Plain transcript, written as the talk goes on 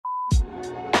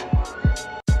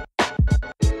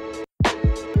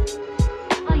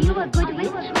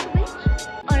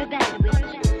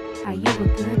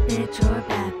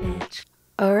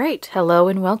right, hello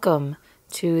and welcome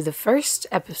to the first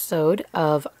episode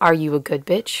of Are You a Good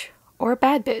Bitch or a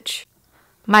Bad Bitch?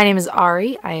 My name is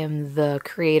Ari. I am the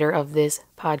creator of this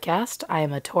podcast. I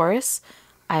am a Taurus.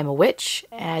 I am a witch.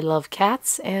 And I love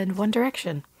cats and One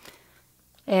Direction.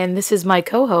 And this is my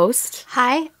co-host.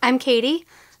 Hi, I'm Katie.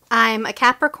 I'm a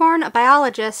Capricorn, a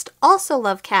biologist, also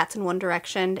love cats and One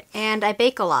Direction, and I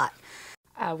bake a lot.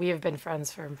 We have been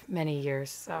friends for many years,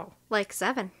 so... Like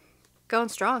 7. Going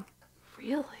strong.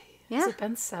 Really? Yeah. Has it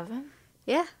been 7?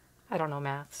 Yeah. I don't know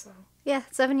math, so... Yeah,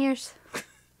 7 years.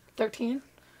 13?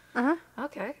 Uh-huh.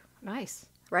 Okay, nice.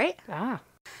 Right? Ah.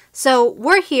 So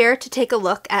we're here to take a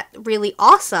look at really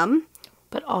awesome...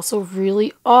 but also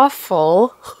really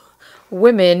awful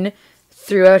women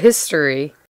throughout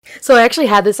history. So I actually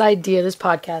had this idea, this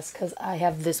podcast, because I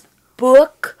have this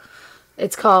book.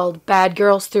 It's called Bad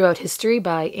Girls Throughout History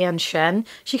by Anne Shen.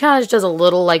 She kind of just does a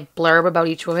little like blurb about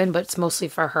each woman, but it's mostly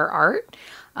for her art.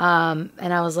 And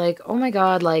I was like, oh my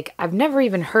god, like I've never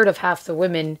even heard of half the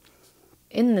women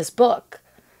in this book.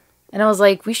 And I was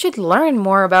like, we should learn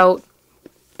more about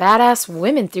badass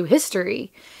women through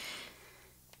history.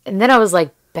 And then I was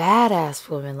like, badass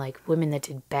women, like women that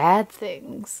did bad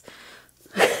things.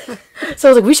 So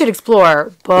I was like, we should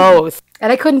explore both.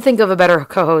 And I couldn't think of a better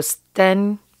co-host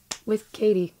than with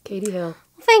Katie Hill.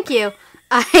 Thank you.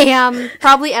 I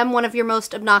probably am one of your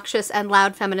most obnoxious and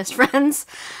loud feminist friends.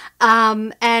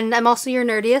 And I'm also your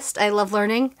nerdiest. I love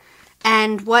learning.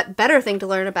 And what better thing to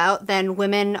learn about than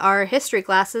women are history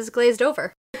classes glazed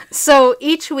over? So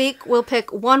each week we'll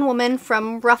pick one woman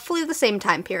from roughly the same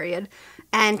time period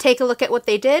and take a look at what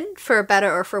they did, for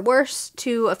better or for worse,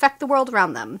 to affect the world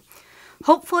around them.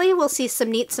 Hopefully we'll see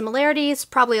some neat similarities,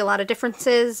 probably a lot of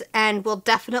differences, and we'll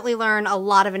definitely learn a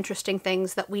lot of interesting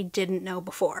things that we didn't know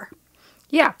before.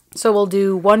 Yeah, so we'll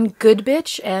do one good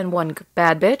bitch and one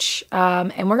bad bitch,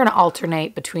 and we're going to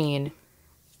alternate between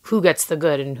who gets the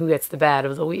good and who gets the bad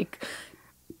of the week.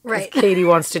 Right. Katie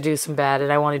wants to do some bad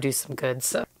and I want to do some good,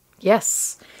 so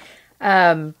yes.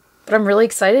 But I'm really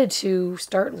excited to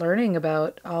start learning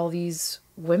about all these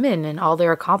women and all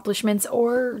their accomplishments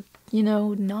or,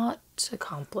 not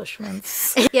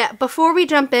accomplishments. Yeah, before we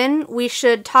jump in, we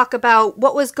should talk about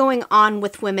what was going on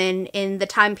with women in the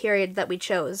time period that we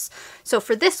chose. So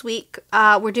for this week,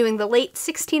 we're doing the late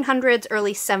 1600s,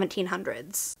 early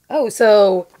 1700s. Oh,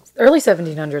 so early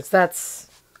 1700s, that's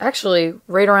actually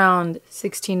right around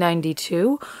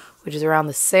 1692, which is around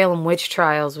the Salem witch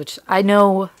trials, which I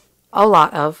know a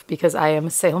lot of because I am a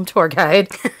Salem tour guide.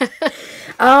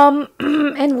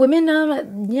 And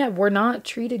women, were not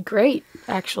treated great,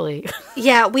 actually.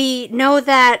 Yeah, we know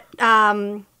that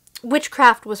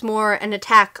witchcraft was more an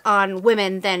attack on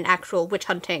women than actual witch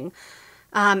hunting.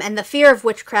 And the fear of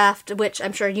witchcraft, which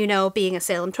I'm sure you know, being a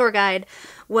Salem tour guide,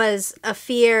 was a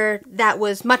fear that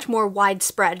was much more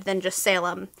widespread than just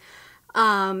Salem.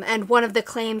 And one of the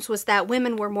claims was that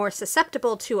women were more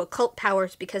susceptible to occult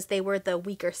powers because they were the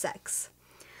weaker sex.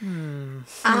 Yeah.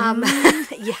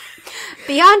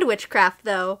 Beyond witchcraft,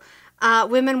 though,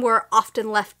 women were often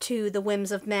left to the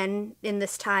whims of men in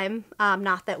this time.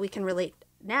 Not that we can relate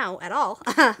now at all.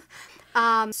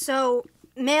 So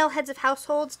male heads of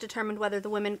households determined whether the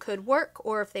women could work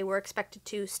or if they were expected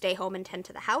to stay home and tend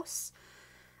to the house.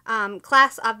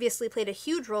 Class obviously played a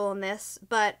huge role in this,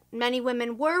 but many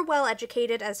women were well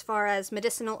educated as far as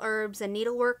medicinal herbs and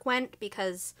needlework went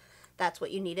because that's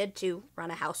what you needed to run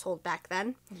a household back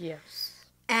then. Yes.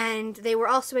 And they were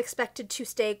also expected to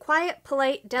stay quiet,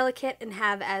 polite, delicate, and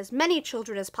have as many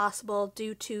children as possible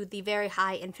due to the very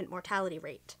high infant mortality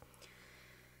rate.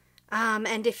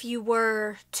 And if you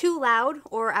were too loud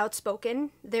or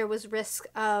outspoken, there was risk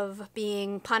of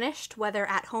being punished, whether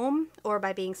at home or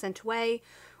by being sent away,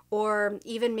 or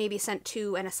even maybe sent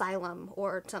to an asylum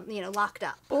or something, locked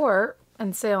up. Or,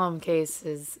 in Salem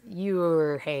cases, you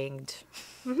were hanged.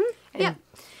 Mm-hmm. And yeah.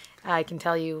 I can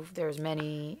tell you there's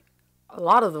a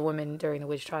lot of the women during the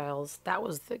witch trials, that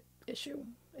was the issue.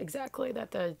 Exactly,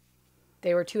 that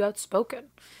they were too outspoken,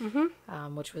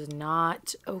 which was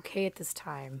not okay at this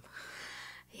time.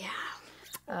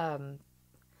 Yeah.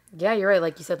 Yeah, you're right.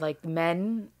 Like you said, like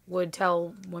men would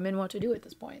tell women what to do at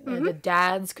this point. Mm-hmm. The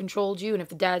dads controlled you, and if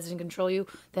the dads didn't control you,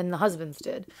 then the husbands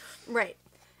did. Right.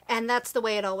 And that's the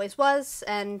way it always was.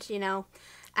 And,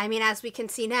 as we can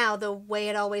see now, the way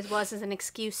it always was is an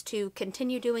excuse to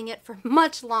continue doing it for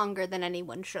much longer than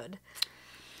anyone should.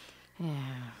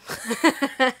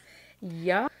 Yeah.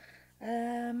 Yeah.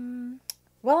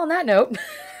 Well, on that note,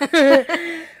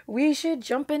 we should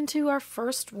jump into our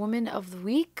first woman of the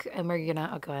week. And we're going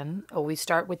to, again, always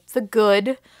start with the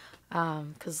good.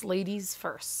 Because ladies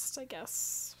first, I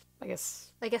guess. I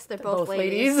guess they're both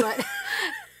ladies. But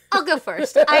I'll go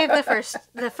first. I have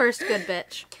the first good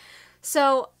bitch.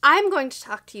 So I'm going to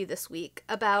talk to you this week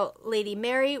about Lady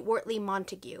Mary Wortley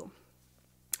Montagu.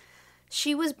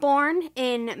 She was born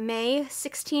in May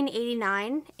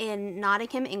 1689 in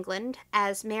Nottingham, England,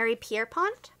 as Mary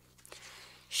Pierpont.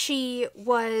 She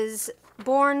was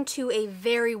born to a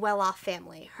very well-off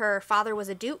family. Her father was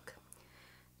a duke,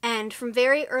 and from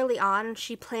very early on,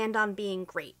 she planned on being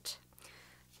great.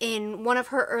 In one of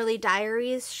her early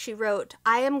diaries, she wrote,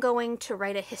 "I am going to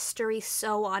write a history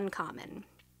so uncommon."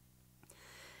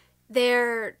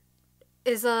 There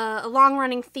is a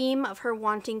long-running theme of her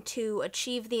wanting to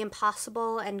achieve the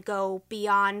impossible and go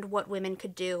beyond what women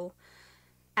could do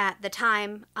at the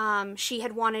time. She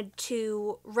had wanted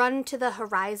to run to the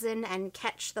horizon and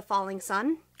catch the falling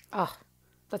sun. Oh,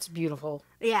 that's beautiful.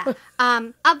 Yeah.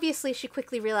 Obviously, she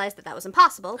quickly realized that was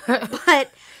impossible,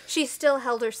 but she still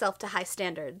held herself to high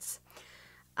standards.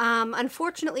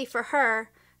 Unfortunately for her,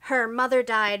 her mother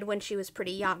died when she was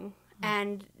pretty young,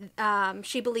 and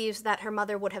she believes that her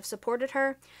mother would have supported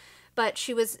her, but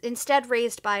she was instead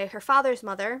raised by her father's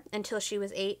mother until she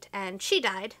was 8, and she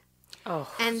died.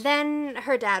 Oh. And then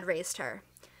her dad raised her.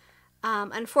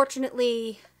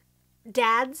 Unfortunately,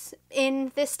 dads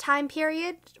in this time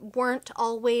period weren't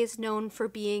always known for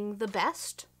being the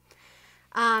best.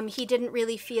 He didn't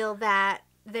really feel that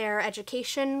their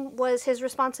education was his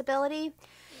responsibility,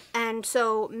 and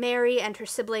so Mary and her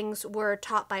siblings were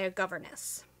taught by a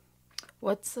governess.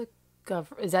 What's a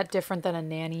is that different than a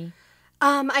nanny?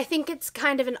 I think it's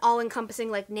kind of an all-encompassing,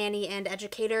 like, nanny and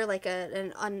educator, like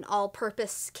an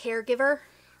all-purpose caregiver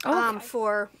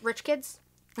for rich kids.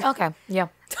 Okay, yeah.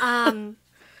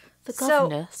 The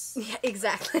governess. Yeah,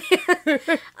 exactly.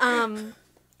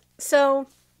 So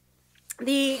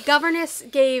the governess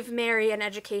gave Mary an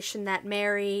education that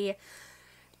Mary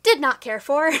did not care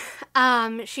for.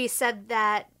 She said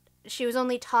that she was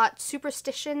only taught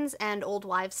superstitions and old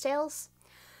wives' tales.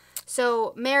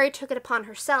 So Mary took it upon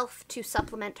herself to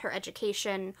supplement her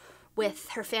education with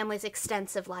her family's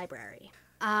extensive library.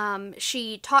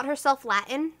 She taught herself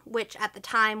Latin, which at the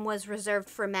time was reserved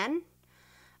for men.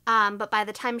 But by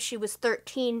the time she was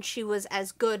 13, she was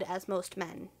as good as most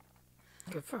men.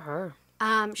 Good for her.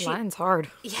 Latin's hard.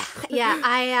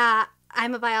 Yeah.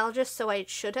 I'm a biologist, so I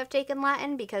should have taken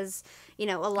Latin because, a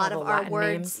lot of our Latin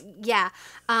words. Names. Yeah.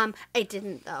 I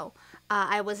didn't, though.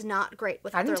 I was not great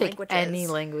with other languages. I didn't take any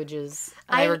languages.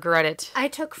 I regret it. I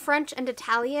took French and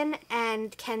Italian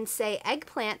and can say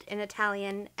eggplant in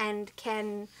Italian and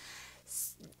I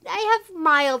have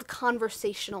mild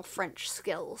conversational French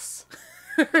skills.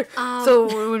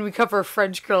 So when we cover a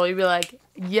French girl, you'd be like,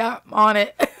 yeah, on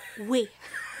it. Oui.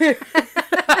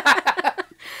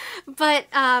 But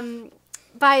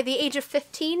by the age of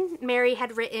 15, Mary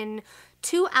had written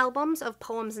 2 albums of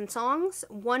poems and songs,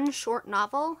 1 short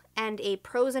novel, and a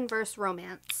prose and verse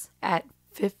romance. At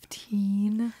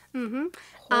 15?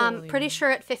 Mm-hmm. Pretty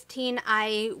sure at 15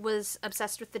 I was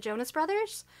obsessed with the Jonas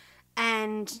Brothers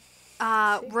and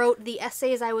wrote the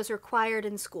essays I was required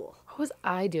in school. What was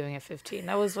I doing at 15?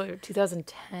 That was,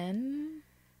 2010?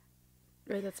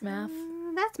 Right, that's math?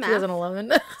 That's math.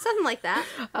 2011? Something like that.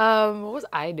 What was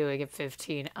I doing at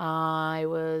 15? I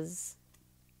was...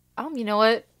 you know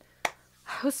what?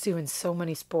 I was doing so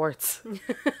many sports.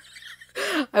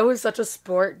 I was such a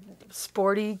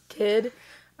sporty kid.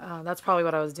 That's probably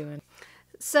what I was doing.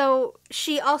 So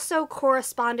she also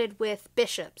corresponded with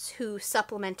bishops who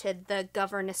supplemented the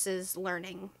governess's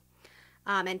learning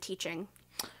and teaching.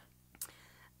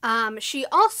 She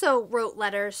also wrote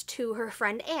letters to her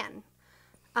friend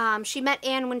Anne. She met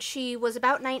Anne when she was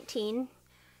about 19,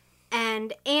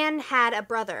 and Anne had a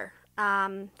brother.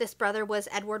 This brother was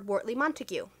Edward Wortley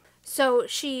Montagu. So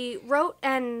she wrote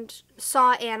and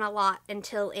saw Anne a lot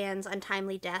until Anne's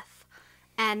untimely death,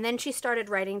 and then she started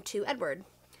writing to Edward.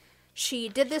 She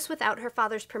did this without her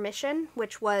father's permission,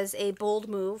 which was a bold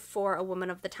move for a woman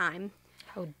of the time.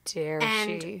 How dare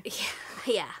she?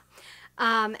 Yeah.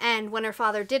 And when her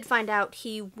father did find out,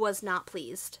 he was not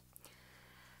pleased.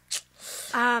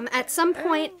 At some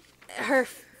point, her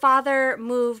father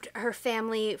moved her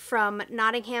family from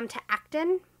Nottingham to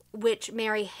Acton, which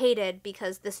Mary hated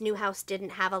because this new house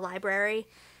didn't have a library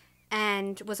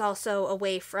and was also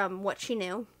away from what she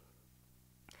knew.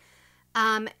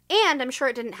 And I'm sure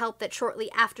it didn't help that shortly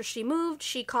after she moved,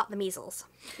 she caught the measles.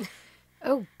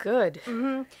 Oh, good.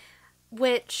 Mm-hmm.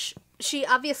 Which she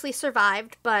obviously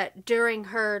survived, but during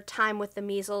her time with the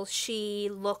measles, she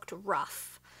looked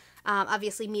rough.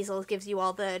 Obviously, measles gives you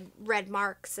all the red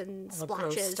marks and All the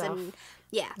gross splotches. stuff. And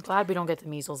yeah. I'm glad we don't get the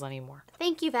measles anymore.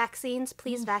 Thank you, vaccines.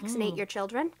 Please vaccinate your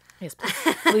children. Yes,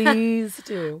 please. Please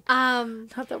do.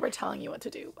 Not that we're telling you what to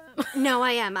do. But No,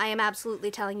 I am. I am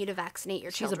absolutely telling you to vaccinate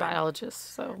your she's children. a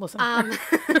biologist, so listen.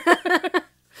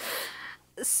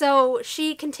 So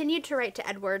she continued to write to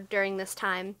Edward during this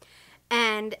time,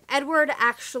 and Edward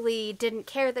actually didn't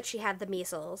care that she had the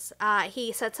measles.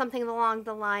 He said something along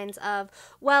the lines of,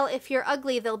 well, if you're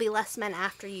ugly, there'll be less men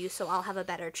after you, so I'll have a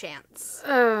better chance.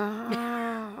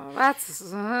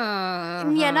 That's...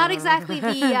 Yeah, not exactly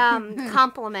the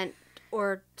compliment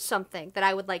or something that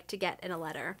I would like to get in a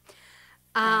letter.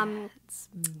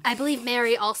 I believe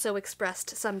Mary also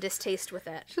expressed some distaste with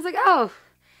it. She's like, oh,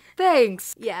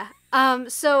 thanks. Yeah.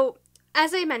 So,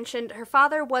 as I mentioned, her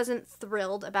father wasn't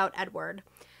thrilled about Edward,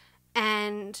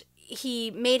 and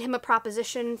he made him a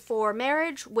proposition for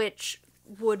marriage, which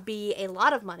would be a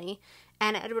lot of money,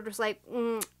 and Edward was like,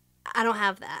 I don't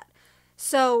have that.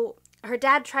 So, her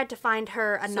dad tried to find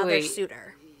her another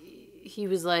suitor. He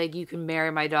was like, you can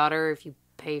marry my daughter if you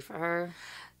pay for her?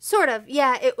 Sort of,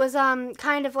 yeah. It was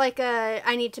kind of like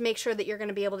I need to make sure that you're going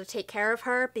to be able to take care of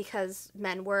her, because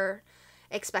men were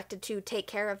expected to take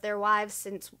care of their wives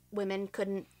since women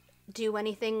couldn't do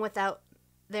anything without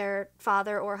their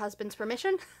father or husband's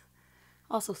permission.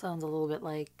 Also sounds a little bit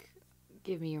like,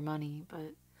 give me your money,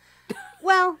 but...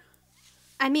 Well,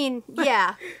 I mean,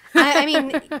 yeah. I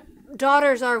mean,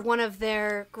 daughters are one of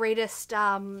their greatest,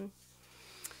 I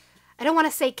don't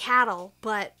want to say cattle,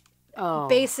 but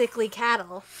basically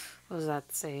cattle. What was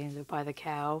that saying? To buy the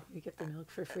cow, you get the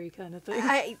milk for free kind of thing?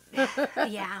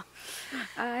 Yeah.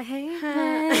 I hate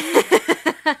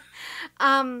that.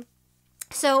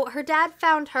 So her dad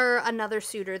found her another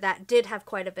suitor that did have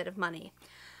quite a bit of money.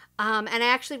 And I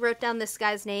actually wrote down this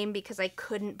guy's name because I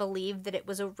couldn't believe that it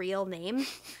was a real name.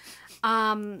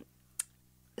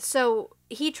 So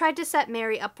he tried to set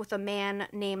Mary up with a man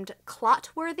named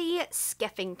Clotworthy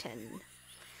Skeffington.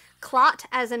 Clot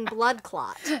as in blood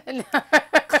clot.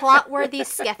 Clotworthy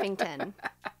Skeffington.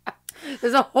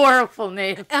 It's a horrible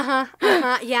name.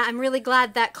 Yeah, I'm really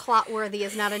glad that Clotworthy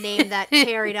is not a name that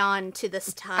carried on to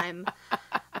this time.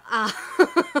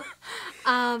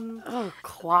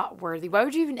 Clotworthy. Why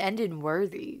would you even end in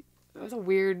worthy? That was a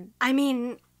weird... I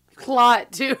mean...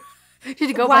 Clot, too. Did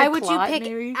you go why by would Clot, you pick...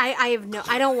 Mary? I have no...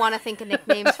 I don't want to think of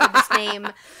nicknames for this name.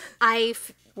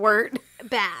 Word.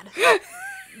 Bad.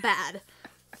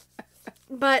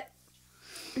 But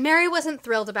Mary wasn't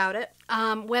thrilled about it.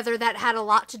 Whether that had a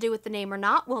lot to do with the name or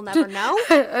not, we'll never know.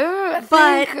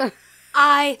 But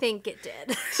I think it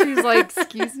did. She's like,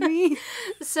 excuse me?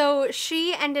 So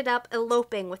she ended up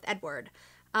eloping with Edward.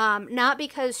 Not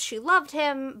because she loved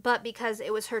him, but because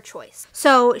it was her choice.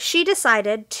 So she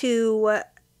decided to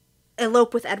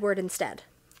elope with Edward instead.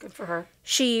 Good for her.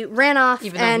 She ran off,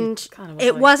 and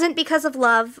it wasn't because of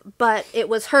love, but it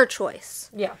was her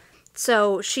choice. Yeah.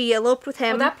 So she eloped with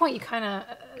him. Well, at that point,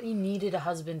 you needed a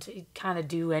husband to kind of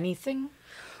do anything.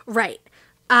 Right.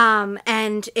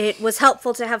 And it was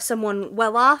helpful to have someone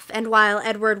well off, and while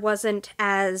Edward wasn't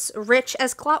as rich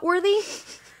as Clotworthy,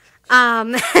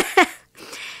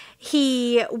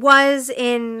 he was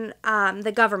in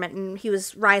the government, and he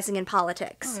was rising in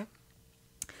politics. Okay.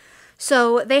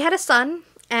 So they had a son,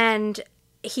 and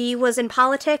he was in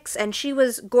politics, and she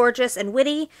was gorgeous and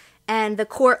witty, and the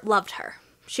court loved her.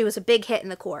 She was a big hit in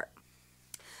the court.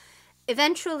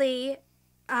 Eventually,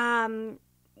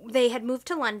 they had moved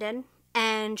to London,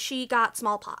 and she got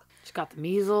smallpox. She got the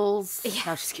measles. Yeah.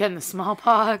 Now she's getting the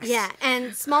smallpox. Yeah,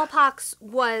 and smallpox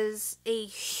was a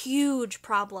huge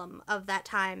problem of that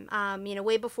time.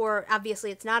 Way before,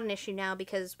 obviously it's not an issue now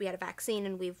because we had a vaccine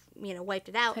and we've, wiped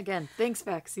it out. Again, thanks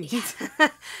vaccines.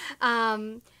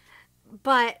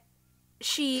 But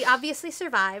she obviously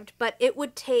survived, but it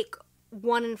would take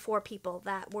 1 in 4 people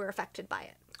that were affected by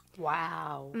it.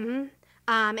 Wow.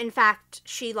 Mm-hmm. In fact,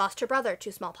 she lost her brother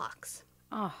to smallpox.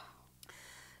 Oh.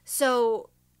 So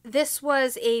this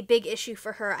was a big issue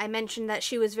for her. I mentioned that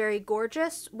she was very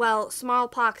gorgeous. Well,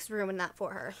 smallpox ruined that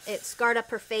for her. It scarred up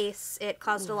her face. It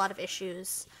caused a lot of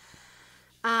issues.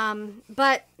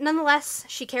 But nonetheless,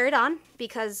 she carried on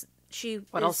because she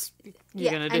What else you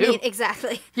gonna do? I mean,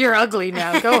 exactly. You're ugly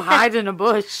now. Go hide in a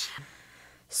bush.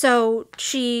 So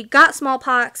she got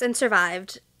smallpox and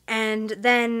survived. And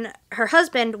then her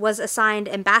husband was assigned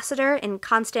ambassador in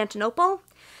Constantinople.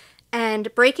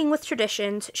 And breaking with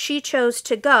traditions, she chose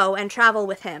to go and travel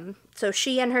with him. So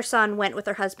she and her son went with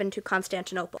her husband to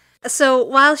Constantinople. So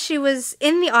while she was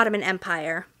in the Ottoman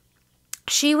Empire,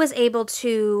 she was able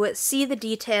to see the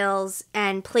details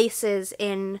and places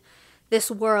in this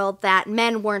world that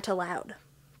men weren't allowed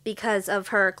because of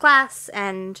her class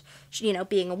and,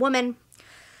 being a woman.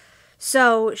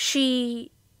 So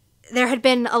there had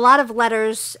been a lot of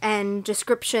letters and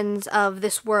descriptions of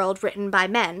this world written by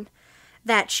men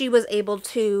that she was able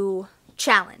to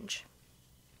challenge.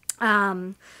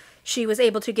 She was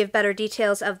able to give better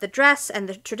details of the dress and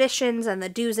the traditions and the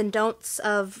do's and don'ts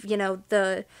of,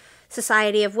 the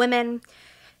society of women.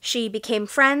 She became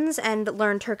friends and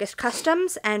learned Turkish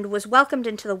customs and was welcomed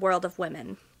into the world of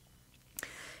women.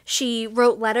 She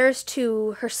wrote letters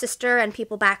to her sister and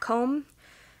people back home,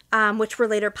 which were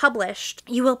later published.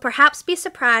 You will perhaps be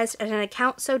surprised at an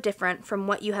account so different from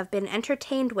what you have been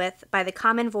entertained with by the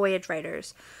common voyage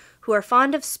writers, who are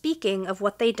fond of speaking of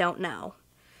what they don't know,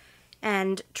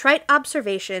 and trite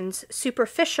observations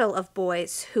superficial of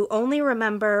boys who only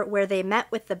remember where they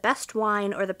met with the best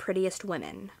wine or the prettiest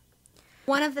women.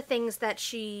 One of the things that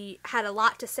she had a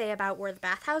lot to say about were the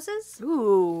bathhouses.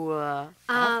 Ooh,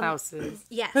 bathhouses.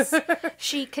 Yes.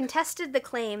 She contested the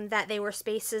claim that they were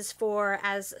spaces for,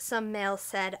 as some males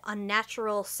said,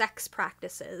 unnatural sex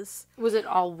practices. Was it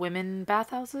all women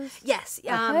bathhouses? Yes.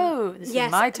 This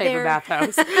is my type of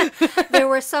bathhouse. There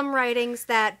were some writings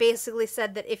that basically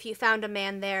said that if you found a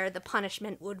man there, the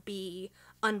punishment would be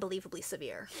unbelievably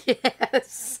severe.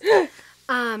 Yes.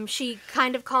 She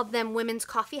kind of called them women's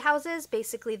coffee houses.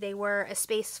 Basically, they were a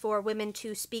space for women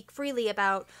to speak freely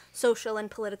about social and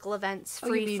political events,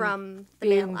 free from the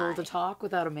male being able to talk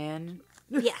without a man.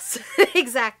 Yes,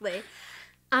 exactly.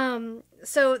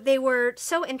 So they were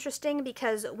so interesting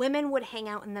because women would hang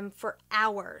out in them for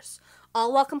hours,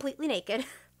 all while completely naked.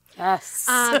 Yes.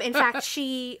 In fact,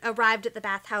 she arrived at the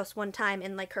bathhouse one time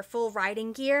in her full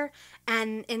riding gear,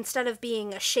 and instead of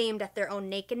being ashamed at their own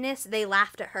nakedness, they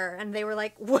laughed at her and they were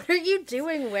like, "What are you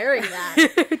doing wearing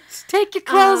that? Take your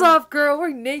clothes off, girl. We're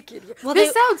naked." Well,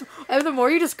 the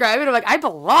more you describe it, I'm like, I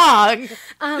belong.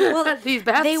 At these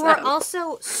bathhouses. They were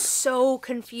also so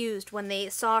confused when they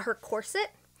saw her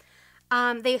corset.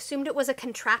 They assumed it was a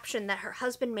contraption that her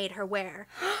husband made her wear.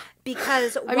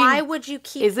 Because why would you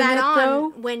keep that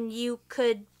on when you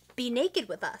could be naked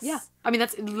with us? Yeah. I mean,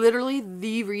 that's literally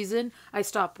the reason I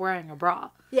stopped wearing a bra.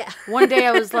 Yeah. One day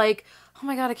I was like, oh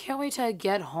my God, I can't wait to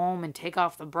get home and take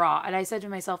off the bra. And I said to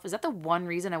myself, is that the one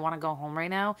reason I want to go home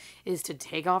right now is to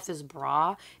take off this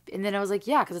bra? And then I was like,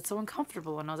 yeah, because it's so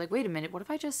uncomfortable. And I was like, wait a minute, what if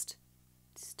I just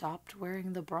stopped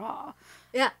wearing the bra?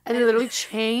 Yeah. And it literally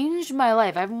changed my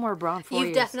life. I haven't worn a bra in 4 years.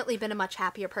 You've definitely been a much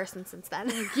happier person since then.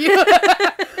 Yeah.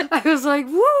 I was like,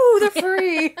 woo, they're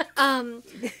free.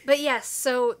 But yes,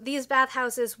 so these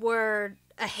bathhouses were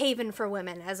a haven for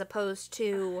women as opposed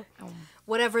to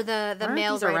whatever the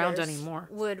male writers anymore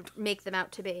would make them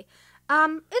out to be.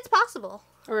 It's possible.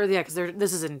 Or yeah, because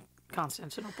this is in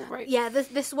Constantinople, right? Yeah,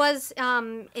 this was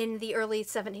in the early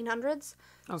 1700s.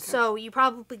 Okay. So you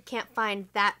probably can't find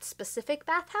that specific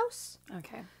bathhouse.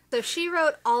 Okay. So she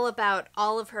wrote all about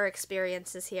all of her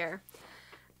experiences here.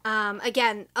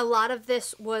 Again, a lot of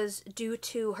this was due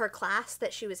to her class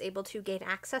that she was able to gain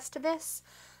access to this.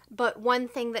 But one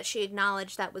thing that she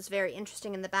acknowledged that was very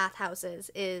interesting in the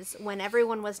bathhouses is when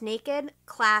everyone was naked,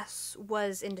 class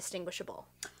was indistinguishable.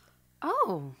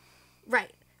 Oh.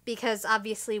 Right. Because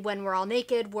obviously when we're all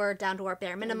naked, we're down to our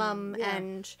bare minimum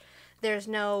and there's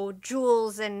no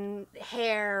jewels and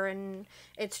hair and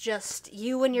it's just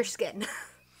you and your skin.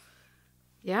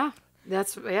 Yeah.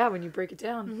 When you break it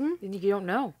down, then you don't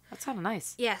know. That's kind of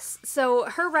nice. Yes. So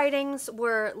her writings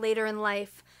were later in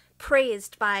life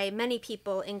praised by many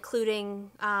people,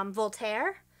 including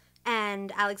Voltaire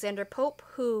and Alexander Pope,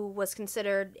 who was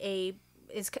considered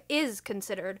is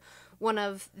considered one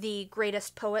of the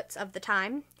greatest poets of the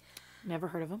time. Never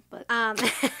heard of him, but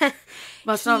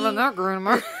must not have been that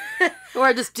grammar. Or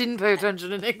I just didn't pay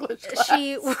attention in English class.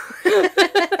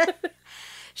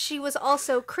 She was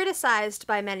also criticized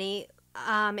by many,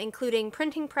 including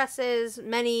printing presses,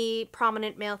 many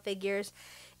prominent male figures,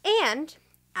 and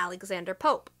Alexander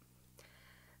Pope.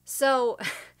 So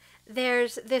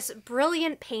there's this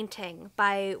brilliant painting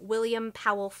by William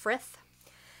Powell Frith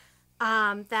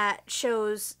that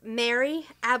shows Mary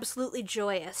absolutely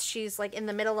joyous. She's in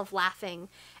the middle of laughing,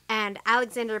 and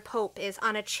Alexander Pope is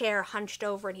on a chair hunched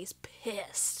over and he's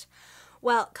pissed.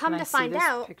 Well, come to find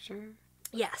out. Picture?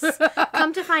 Yes.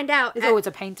 Come to find out. It's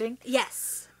a painting?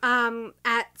 Yes.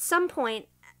 At some point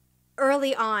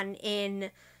early on in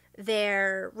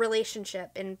their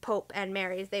relationship in Pope and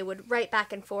Mary's, they would write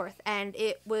back and forth, and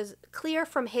it was clear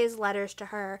from his letters to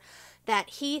her that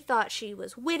he thought she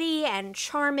was witty and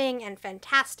charming and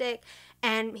fantastic,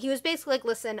 and he was basically like,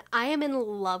 listen, I am in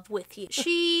love with you.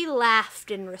 She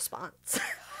laughed in response.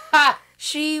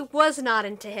 She was not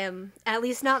into him, at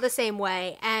least not the same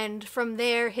way, and from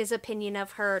there his opinion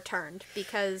of her turned,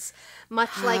 because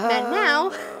much like men now,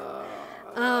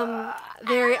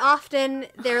 very often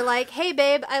they're like, hey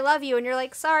babe, I love you, and you're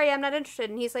like, sorry, I'm not interested,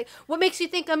 and he's like, what makes you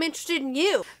think I'm interested in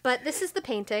you? But this is the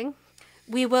painting.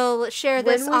 We will share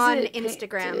this on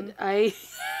Instagram,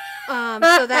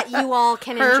 so that you all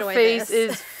can enjoy this. Her face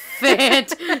is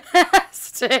fantastic.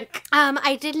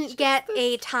 I didn't get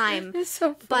a time,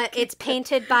 but it's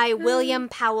painted by William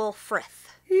Powell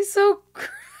Frith. He's so...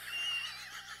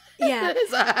 Yeah,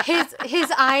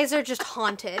 his eyes are just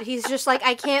haunted. He's just like,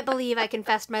 I can't believe I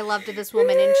confessed my love to this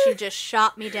woman and she just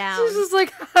shot me down. She's just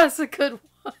like, that's a good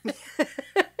one.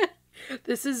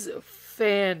 This is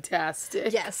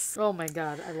fantastic. Yes. Oh my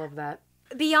god, I love that.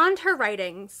 Beyond her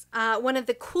writings, one of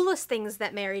the coolest things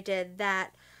that Mary did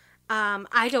that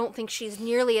I don't think she's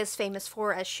nearly as famous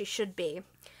for as she should be.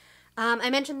 I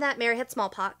mentioned that Mary had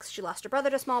smallpox. She lost her brother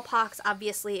to smallpox.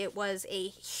 Obviously, it was a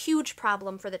huge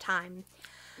problem for the time.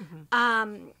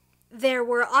 Mm-hmm. There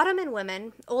were Ottoman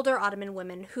women, older Ottoman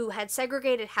women, who had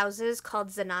segregated houses called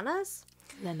zananas.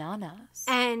 Zananas.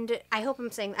 And I hope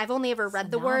I'm saying, I've only ever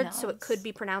read the word, so it could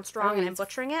be pronounced wrong and I'm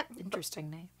butchering it. Interesting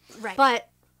name. Right. But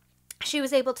she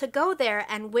was able to go there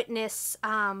and witness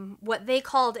what they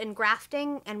called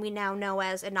engrafting, and we now know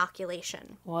as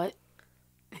inoculation. What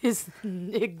is how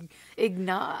do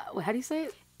you say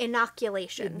it?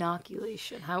 Inoculation.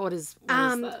 Inoculation. What is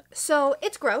that? So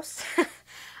it's gross,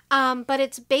 but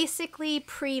it's basically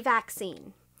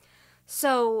pre-vaccine.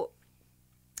 So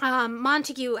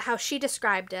Montague, how she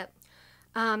described it,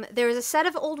 there is a set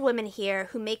of old women here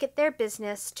who make it their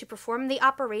business to perform the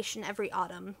operation every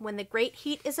autumn. When the great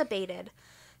heat is abated,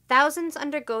 thousands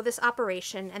undergo this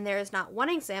operation, and there is not one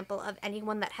example of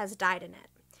anyone that has died in it.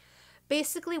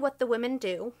 Basically, what the women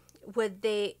do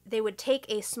they would take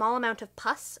a small amount of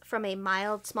pus from a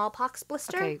mild smallpox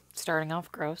blister. Okay, starting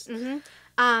off gross.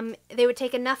 Mm-hmm. They would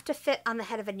take enough to fit on the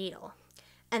head of a needle,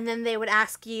 and then they would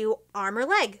ask you arm or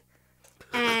leg.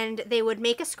 And they would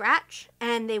make a scratch,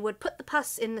 and they would put the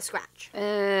pus in the scratch.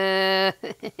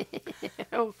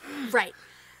 Right.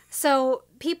 So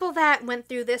people that went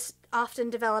through this often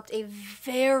developed a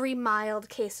very mild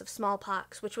case of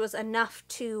smallpox, which was enough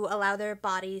to allow their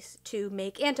bodies to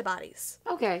make antibodies.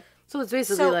 Okay. So it's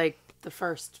basically like the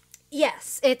first...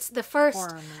 Yes, it's the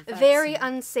first very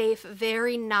unsafe,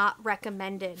 very not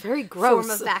recommended very gross form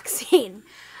of vaccine.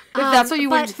 If that's what you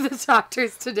went to the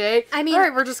doctors today, I mean, all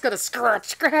right, we're just going to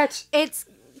scratch. It's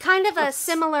kind of a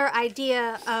similar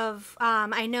idea of,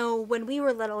 I know when we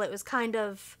were little, it was kind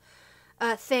of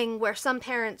a thing where some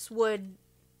parents would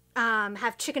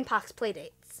have chickenpox play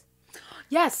dates.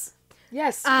 Yes,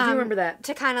 I do remember that.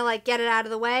 To kind of like get it out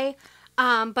of the way.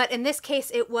 But in this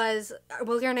case, it was,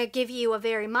 we're going to give you a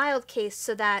very mild case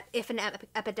so that if an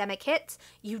epidemic hits,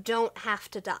 you don't have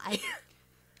to die.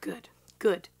 Good.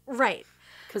 Right.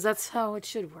 Because that's how it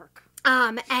should work.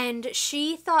 And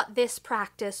she thought this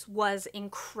practice was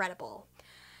incredible.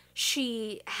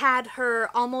 She had her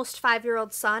almost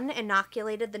 5-year-old son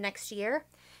inoculated the next year,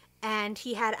 and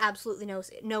he had absolutely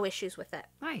no issues with it.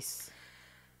 Nice.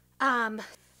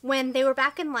 When they were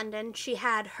back in London, she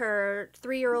had her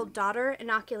 3-year-old daughter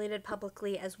inoculated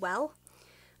publicly as well,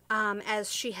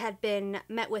 as she had been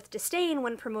met with disdain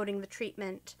when promoting the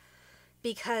treatment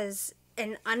because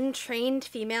an untrained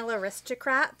female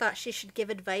aristocrat thought she should give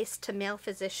advice to male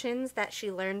physicians that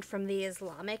she learned from the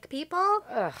Islamic people.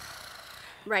 Ugh.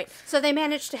 Right. So they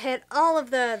managed to hit all of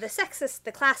the sexist,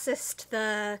 the classist,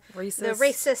 the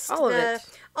racist,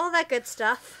 all that good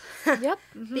stuff. Yep.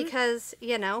 Mm-hmm. Because,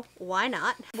 why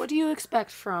not? What do you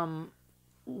expect from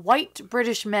white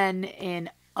British men in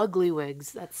ugly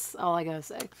wigs? That's all I gotta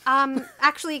say.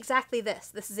 Actually, exactly this.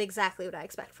 This is exactly what I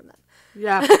expect from them.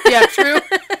 Yeah, true.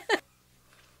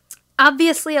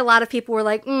 Obviously, a lot of people were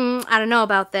like, I don't know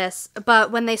about this. But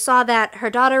when they saw that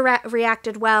her daughter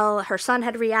reacted well, her son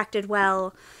had reacted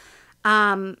well,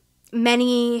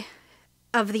 many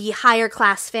of the higher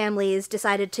class families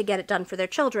decided to get it done for their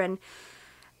children.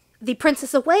 The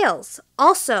Princess of Wales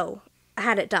also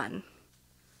had it done.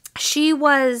 She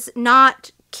was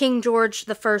not King George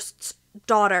I's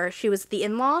daughter. She was the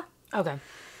in-law. Okay.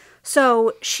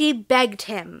 So she begged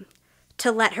him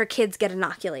to let her kids get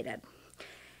inoculated.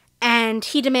 And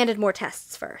he demanded more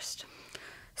tests first.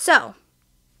 So,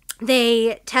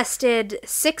 they tested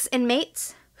 6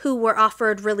 inmates who were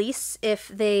offered release if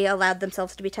they allowed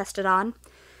themselves to be tested on.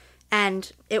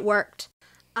 And it worked.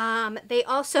 They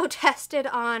also tested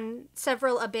on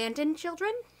several abandoned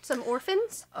children, some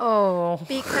orphans. Oh.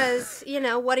 Because,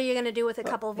 what are you going to do with a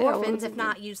couple of orphans if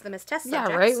not use them as test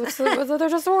subjects? Yeah, right? They're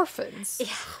just orphans.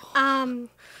 Yeah.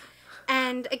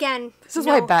 And again, This is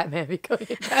why Batman becoming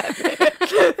Batman.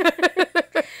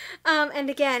 and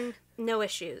again, no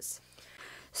issues.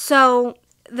 So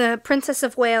the Princess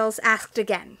of Wales asked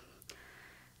again.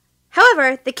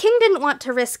 However, the king didn't want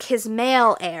to risk his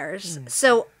male heirs,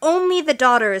 so only the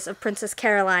daughters of Princess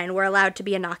Caroline were allowed to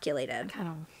be inoculated. I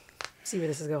don't see where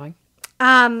this is going.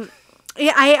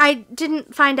 Yeah, I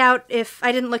didn't find out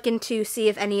I didn't look into see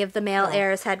if any of the male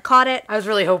heirs had caught it. I was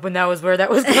really hoping that was where that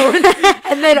was going.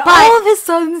 And then all of his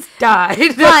sons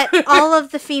died. But all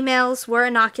of the females were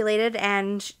inoculated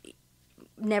and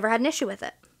never had an issue with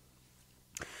it.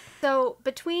 So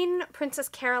between Princess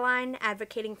Caroline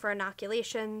advocating for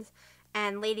inoculations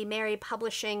and Lady Mary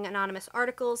publishing anonymous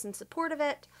articles in support of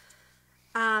it,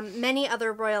 many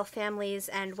other royal families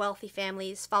and wealthy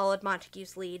families followed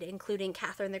Montague's lead, including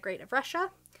Catherine the Great of Russia.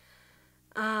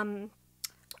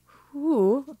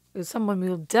 Who is someone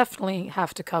we'll definitely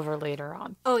have to cover later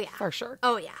on. Oh, yeah. For sure.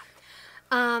 Oh, yeah.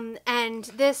 And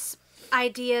this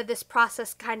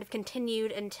process kind of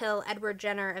continued until Edward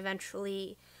Jenner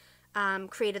eventually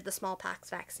created the smallpox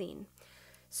vaccine.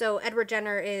 So Edward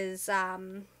Jenner is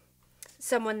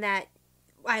someone that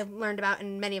I learned about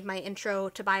in many of my intro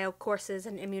to bio courses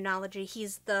and immunology.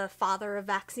 He's the father of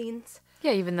vaccines.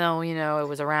 Yeah, even though, it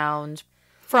was around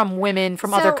from women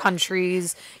from other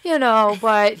countries,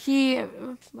 but he...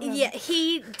 Yeah,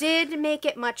 he did make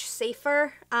it much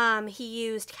safer. He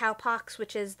used cowpox,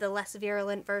 which is the less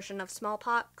virulent version of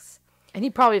smallpox. And he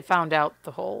probably found out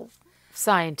the whole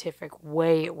scientific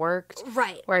way it worked.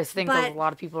 Right. Where I think a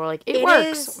lot of people are like, it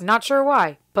works. Not sure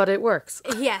why, but it works.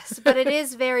 Yes, but it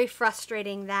is very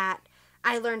frustrating that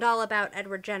I learned all about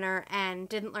Edward Jenner and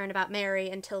didn't learn about Mary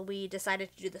until we decided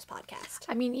to do this podcast.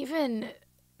 I mean,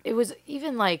 it was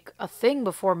like a thing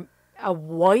before a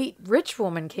white rich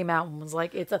woman came out and was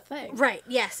like, it's a thing. Right,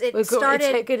 yes. It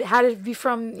started... It had to be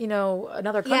from,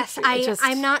 another country. Yes,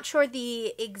 I'm not sure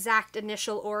the exact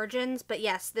initial origins, but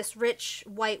yes, this rich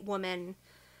white woman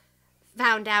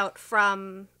found out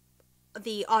from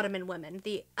the Ottoman women,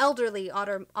 the elderly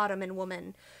Ottoman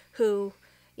woman who,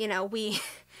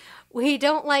 we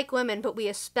don't like women, but we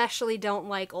especially don't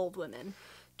like old women.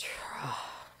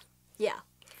 Yeah.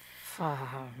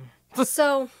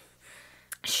 So...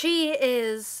 she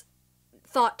is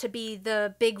thought to be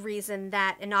the big reason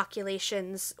that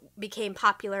inoculations became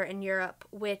popular in Europe,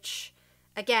 which,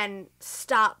 again,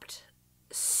 stopped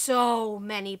so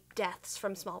many deaths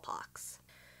from smallpox.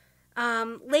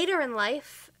 Later in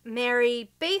life,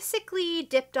 Mary basically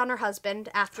dipped on her husband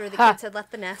after the kids had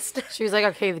left the nest. She was like,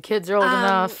 okay, the kids are old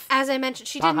enough. As I mentioned,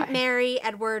 she didn't marry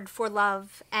Edward for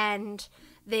love, and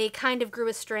they kind of grew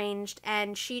estranged,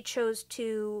 and she chose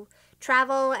to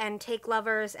travel and take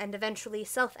lovers and eventually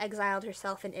self-exiled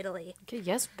herself in Italy. Okay,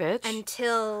 yes, bitch.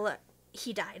 Until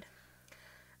he died.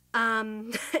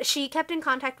 She kept in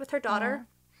contact with her daughter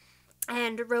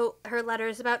and wrote her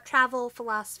letters about travel,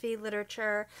 philosophy,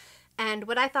 literature, and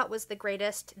what I thought was the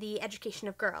greatest, the education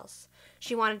of girls.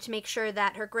 She wanted to make sure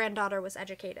that her granddaughter was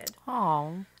educated.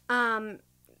 Oh.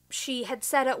 She had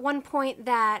said at one point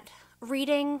that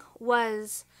reading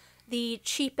was the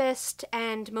cheapest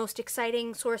and most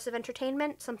exciting source of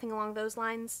entertainment, something along those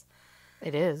lines.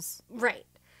 It is. Right.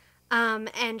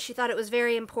 And she thought it was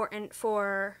very important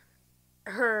for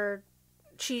her.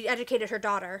 She educated her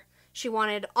daughter. She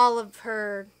wanted all of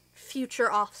her future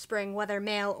offspring, whether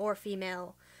male or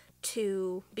female,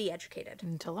 to be educated.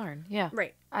 And to learn, yeah.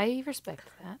 Right. I respect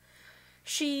that.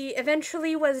 She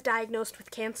eventually was diagnosed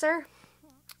with cancer.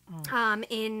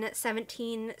 In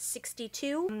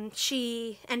 1762.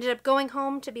 She ended up going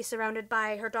home to be surrounded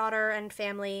by her daughter and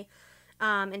family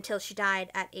until she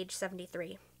died at age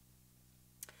 73.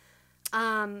 She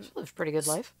lived a pretty good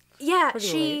life. Yeah,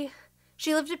 she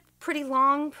lived a pretty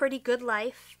long, pretty good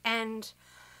life, and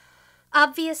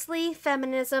obviously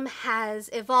feminism has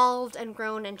evolved and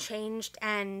grown and changed,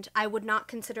 and I would not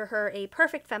consider her a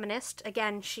perfect feminist.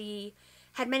 Again, she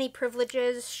had many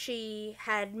privileges. She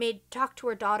had talked to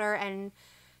her daughter and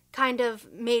kind of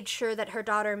made sure that her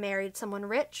daughter married someone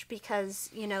rich because,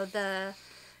 the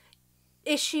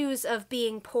issues of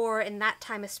being poor in that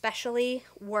time especially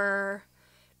were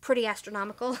pretty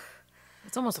astronomical.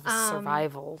 It's almost a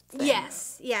survival thing.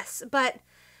 Yes. But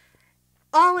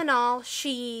all in all,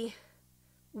 she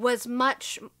was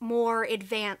much more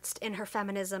advanced in her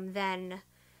feminism than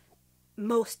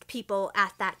most people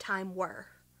at that time were.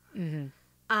 Mm-hmm.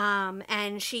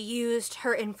 And she used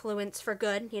her influence for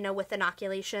good, with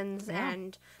inoculations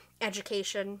and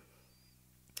education.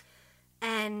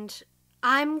 And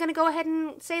I'm going to go ahead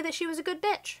and say that she was a good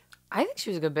bitch. I think she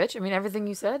was a good bitch. I mean, everything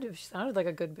you said, she sounded like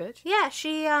a good bitch. Yeah,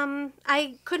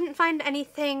 I couldn't find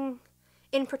anything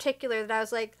in particular that I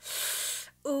was like,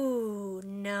 ooh,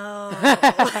 no.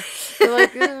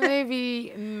 Like,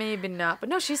 maybe not. But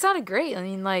no, she sounded great. I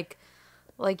mean, like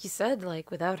you said,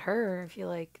 like, without her, I feel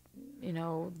like,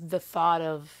 the thought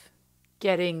of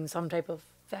getting some type of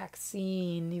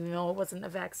vaccine, even though it wasn't a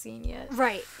vaccine yet.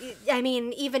 Right. I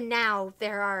mean, even now,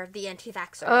 there are the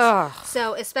anti-vaxxers. Ugh.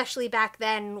 So, especially back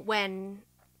then when,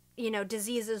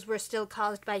 diseases were still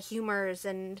caused by humors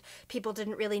and people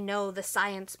didn't really know the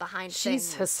science behind things.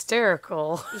 She's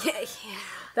hysterical. Yeah.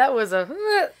 That was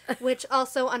a... Which,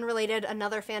 also unrelated,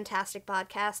 another fantastic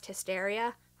podcast,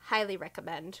 Hysteria. Highly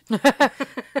recommend.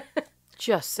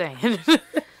 Just saying.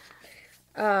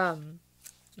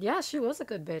 Yeah, she was a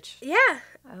good bitch. Yeah.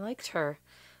 I liked her.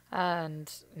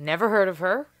 And never heard of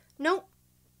her. Nope,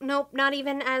 not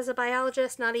even as a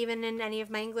biologist, not even in any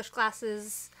of my English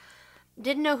classes.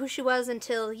 Didn't know who she was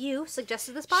until you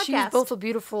suggested this podcast. She's both a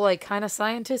beautiful, like, kind of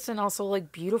scientist and also,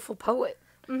 like, beautiful poet.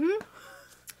 Mm-hmm.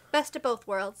 Best of both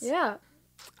worlds. Yeah.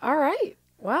 All right.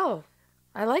 Wow.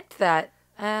 I liked that.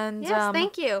 And yes,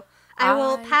 thank you. I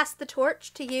will pass the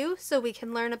torch to you so we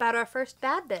can learn about our first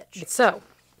bad bitch. So,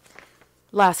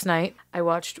 last night I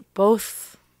watched all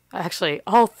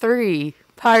 3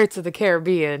 Pirates of the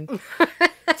Caribbean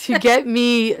to get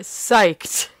me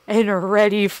psyched and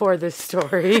ready for this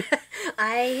story.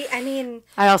 I mean,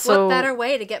 I also, what better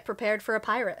way to get prepared for a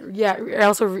pirate? Yeah, I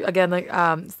also, again, like,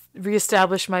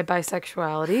 reestablished my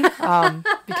bisexuality,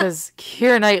 because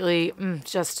Keira Knightley,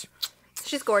 just...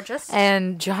 She's gorgeous.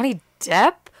 And Johnny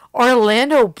Depp,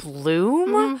 Orlando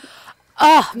Bloom.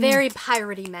 Mm-hmm. Very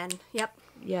piratey men. Yep.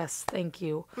 Yes, thank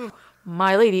you.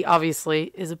 My lady,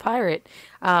 obviously, is a pirate.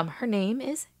 Her name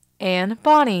is Anne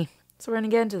Bonny. So we're going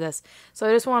to get into this. So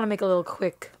I just want to make a little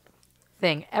quick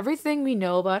thing. Everything we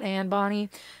know about Anne Bonny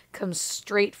comes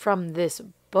straight from this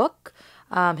book.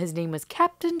 His name was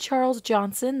Captain Charles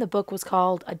Johnson. The book was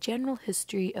called A General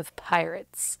History of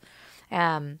Pirates.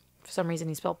 For some reason,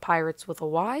 he spelled pirates with a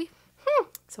Y.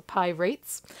 So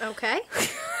pirates. Okay.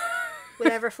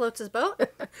 Whatever floats his boat.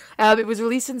 It was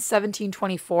released in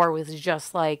 1724, which is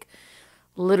just like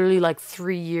literally like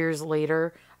 3 years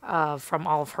later from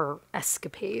all of her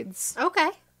escapades.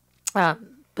 Okay. But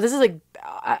this is like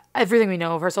everything we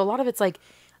know of her. So a lot of it's like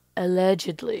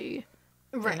allegedly.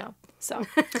 Right. So.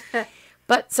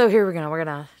 But so here we're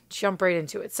gonna jump right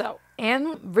into it. So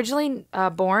Anne, originally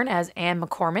born as Anne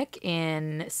McCormick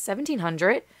in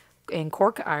 1700 in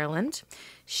Cork, Ireland.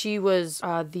 She was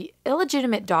the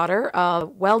illegitimate daughter of a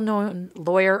well-known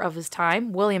lawyer of his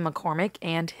time, William McCormick,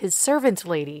 and his servant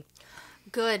lady.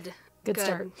 Good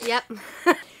start. Yep.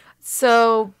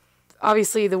 So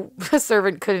obviously the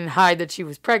servant couldn't hide that she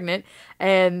was pregnant,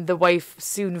 and the wife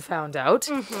soon found out.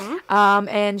 Mm-hmm.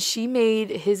 And she made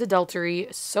his adultery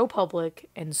so public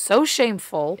and so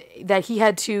shameful that he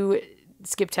had to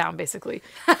skip town, basically.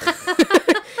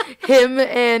 Him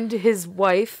and his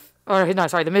wife,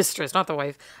 the mistress, not the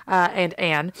wife, and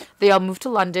Anne, they all moved to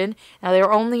London. Now, they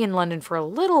were only in London for a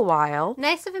little while.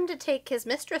 Nice of him to take his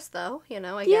mistress, though,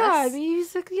 I guess. Yeah, I mean,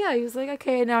 he was like,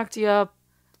 okay, I knocked you up.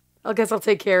 I guess I'll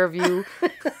take care of you.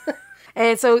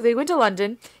 And so they went to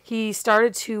London. He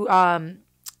started to, I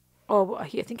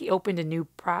think he opened a new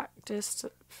practice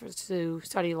to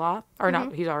study law. Or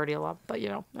not, he's already a law, but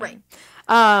Right.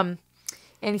 And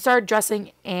he started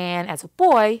dressing Anne as a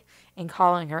boy and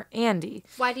calling her Andy.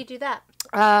 Why do you do that?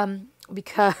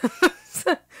 Because...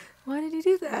 Why did he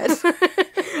do that?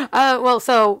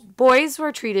 So boys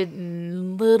were treated a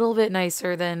little bit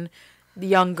nicer than the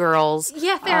young girls.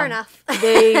 Yeah, fair enough.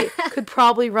 They could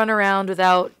probably run around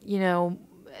without,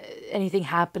 anything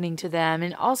happening to them.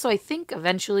 And also, I think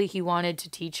eventually he wanted to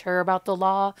teach her about the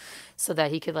law so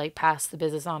that he could, pass the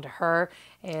business on to her.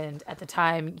 And at the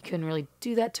time, you couldn't really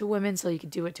do that to women, so he could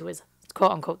do it to his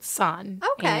quote-unquote son,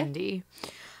 Andy.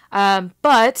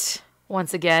 But...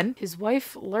 once again, his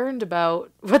wife learned about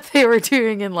what they were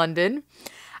doing in London,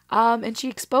 and she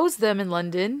exposed them in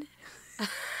London.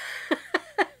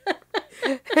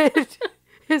 And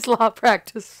his law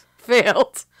practice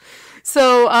failed.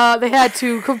 So they had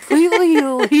to completely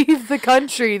leave the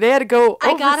country. They had to go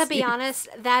overseas. I gotta be honest,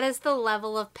 that is the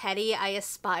level of petty I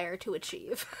aspire to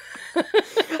achieve.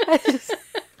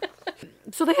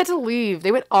 So they had to leave.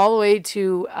 They went all the way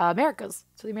to Americas.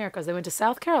 To the Americas. They went to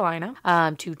South Carolina,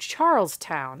 to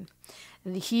Charlestown.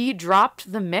 He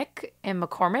dropped the Mick in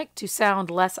McCormick to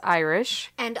sound less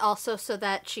Irish. And also so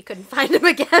that she couldn't find him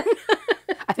again.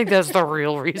 I think that's the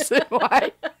real reason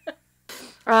why.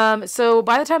 So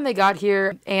by the time they got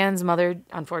here, Anne's mother,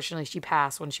 unfortunately, she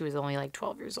passed when she was only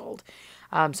 12 years old.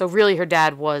 So really her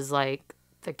dad was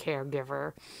the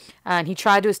caregiver. And he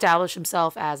tried to establish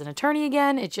himself as an attorney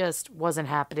again. It just wasn't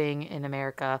happening in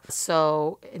America.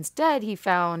 So instead, he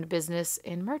found business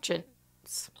in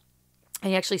merchants.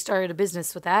 And he actually started a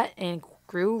business with that and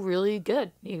grew really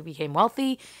good. He became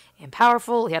wealthy and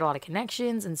powerful. He had a lot of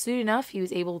connections. And soon enough, he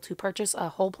was able to purchase a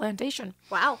whole plantation.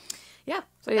 Wow. Yeah.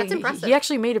 So That's impressive. He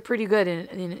actually made it pretty good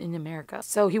in America.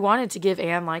 So he wanted to give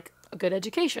Anne, like, a good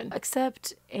education.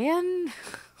 Except Anne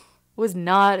was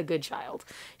not a good child.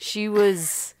 She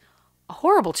was a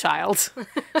horrible child.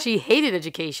 She hated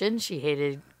education. She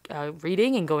hated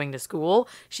reading and going to school.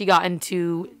 She got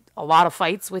into a lot of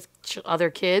fights with other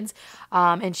kids,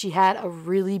 and she had a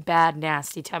really bad,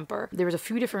 nasty temper. There was a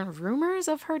few different rumors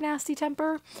of her nasty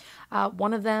temper,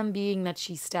 one of them being that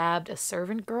she stabbed a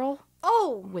servant girl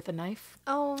with a knife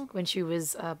when she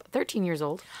was 13 years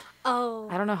old.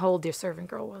 I don't know how old your servant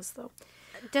girl was, though.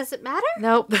 Does it matter?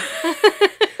 Nope.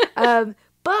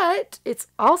 But it's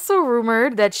also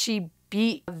rumored that she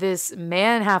beat this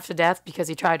man half to death because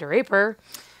he tried to rape her.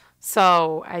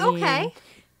 So, I mean... Okay.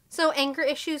 So anger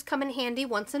issues come in handy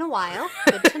once in a while.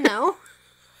 Good to know.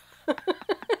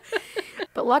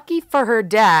 But lucky for her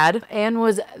dad, Anne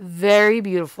was very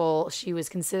beautiful. She was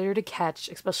considered a catch,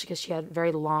 especially because she had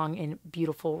very long and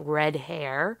beautiful red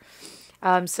hair.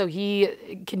 So he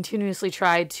continuously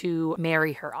tried to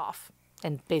marry her off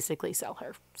and basically sell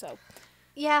her. So,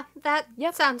 yeah, that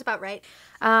sounds about right.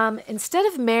 Instead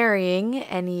of marrying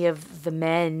any of the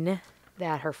men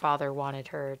that her father wanted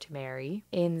her to marry,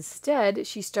 instead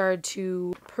she started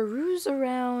to peruse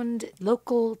around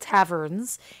local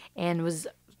taverns and was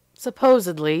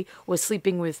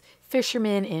sleeping with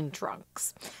fishermen and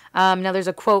drunks. Now there's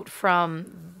a quote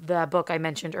from the book I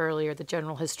mentioned earlier, The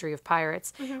General History of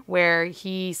Pirates, where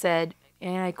he said,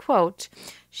 and I quote,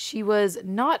 "She was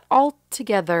not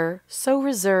altogether so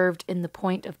reserved in the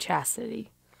point of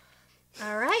chastity."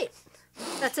 All right.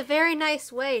 That's a very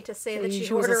nice way to say that she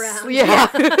whored around. Yeah.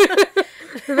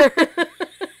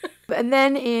 And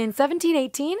then in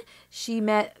 1718, she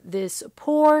met this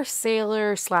poor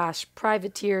sailor /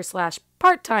 privateer /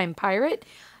 part-time pirate,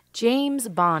 James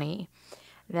Bonney.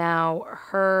 Now,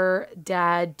 her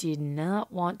dad did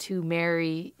not want to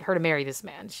marry this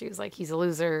man. She was like, he's a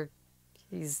loser.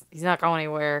 He's not going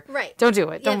anywhere. Right. Don't do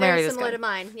it. Don't marry this guy. Similar to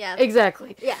mine. Yeah.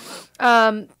 Exactly. Yeah.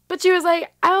 But she was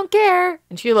like, I don't care.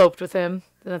 And she eloped with him.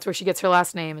 And that's where she gets her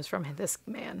last name, is from this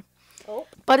man. Oh.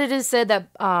 But it is said that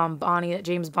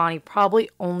James Bonney probably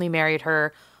only married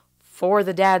her for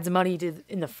the dad's money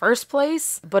in the first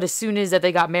place. But as soon as that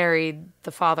they got married,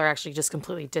 the father actually just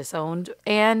completely disowned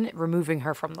Anne, removing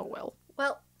her from the will.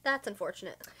 Well, that's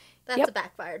unfortunate. That's a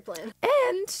backfired plan.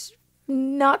 And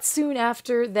not soon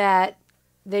after that,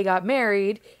 they got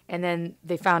married, and then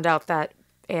they found out that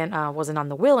Anne wasn't on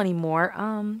the will anymore.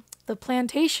 The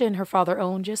plantation her father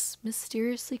owned just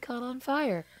mysteriously caught on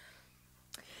fire.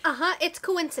 It's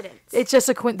coincidence. It's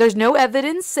just there's no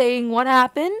evidence saying what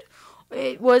happened.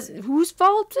 It was, whose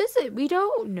fault is it? We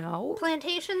don't know.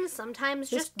 Plantations sometimes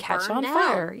just catch burn on down.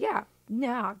 fire. Yeah.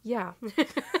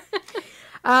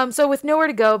 So with nowhere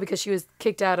to go because she was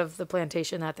kicked out of the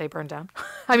plantation that they burned down.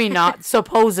 I mean, not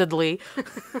supposedly.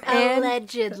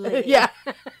 Allegedly. Yeah.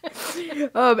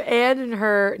 Anne and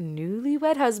her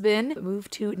newlywed husband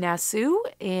moved to Nassau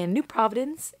and New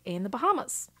Providence in the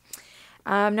Bahamas.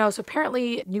 So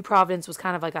apparently New Providence was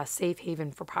kind of like a safe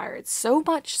haven for pirates. So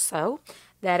much so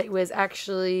that it was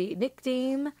actually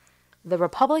nicknamed the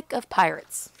Republic of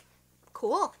Pirates.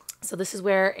 Cool. So this is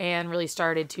where Anne really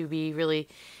started to be really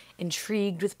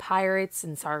intrigued with pirates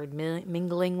and started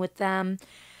mingling with them.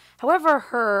 However,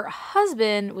 her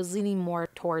husband was leaning more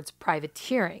towards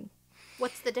privateering.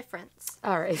 What's the difference?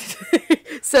 All right.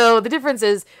 So the difference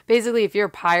is basically if you're a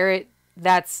pirate,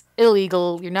 that's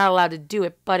illegal. You're not allowed to do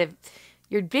it. But if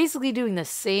you're basically doing the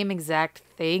same exact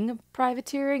thing,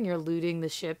 privateering, you're looting the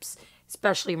ships,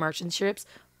 especially merchant ships,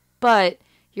 but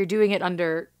you're doing it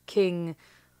under King,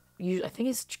 I think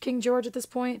it's King George at this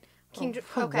point. One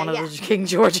of the King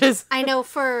Georges. I know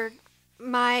for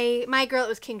my girl, it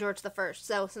was King George the First.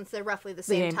 So since they're roughly the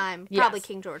same time, probably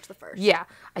King George the First. Yeah,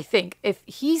 I think if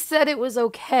he said it was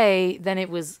okay, then it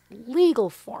was legal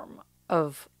form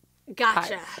of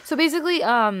Gotcha. pirate. So basically,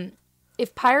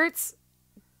 if pirates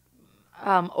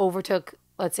overtook,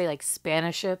 let's say, like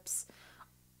Spanish ships,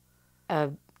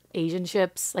 Asian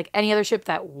ships, like any other ship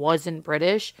that wasn't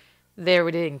British, they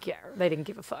didn't care. They didn't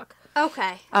give a fuck.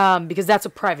 Okay. Because that's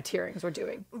what privateerings were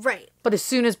doing. Right. But as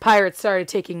soon as pirates started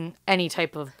taking any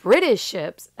type of British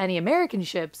ships, any American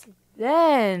ships,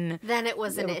 then it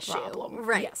was an issue. Problem.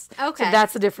 Right. Yes. Okay. So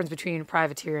that's the difference between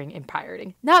privateering and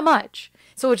pirating. Not much.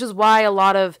 So which is why a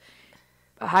lot of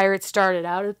pirates started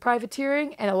out as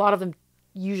privateering, and a lot of them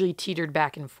usually teetered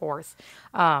back and forth.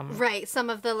 Right. Some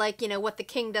of the, like, what the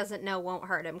king doesn't know won't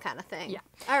hurt him kind of thing. Yeah.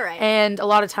 All right. And a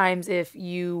lot of times if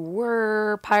you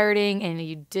were pirating and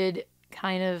you did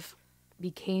kind of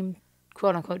became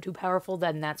quote unquote too powerful,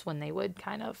 then that's when they would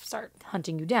kind of start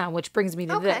hunting you down, which brings me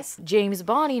to this. James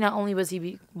Bonney, not only was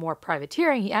he more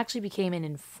privateering, he actually became an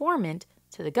informant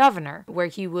to the governor, where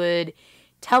he would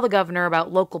tell the governor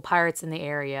about local pirates in the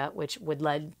area, which would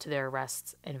lead to their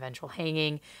arrests and eventual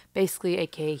hanging. Basically,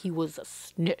 aka he was a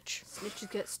snitch.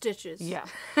 Snitches get stitches. Yeah.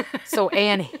 So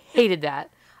Anne hated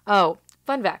that. Oh,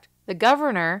 fun fact. The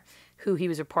governor who he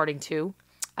was reporting to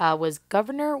was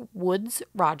Governor Woodes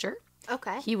Roger.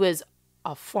 Okay. He was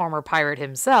a former pirate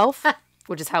himself,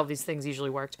 which is how these things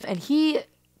usually worked. And he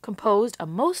composed a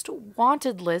most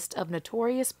wanted list of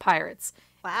notorious pirates,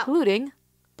 including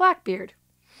Blackbeard.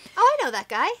 Oh, I know that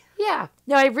guy. Yeah.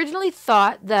 Now, I originally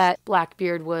thought that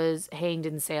Blackbeard was hanged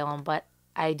in Salem, but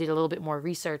I did a little bit more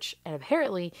research, and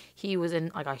apparently he was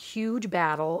in like a huge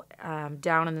battle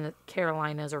down in the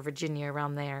Carolinas or Virginia,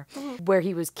 around there, where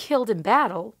he was killed in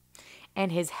battle,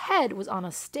 and his head was on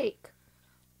a stake,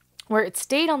 where it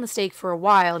stayed on the stake for a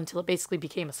while until it basically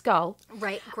became a skull.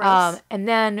 Right, gross. And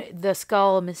then the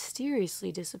skull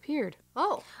mysteriously disappeared.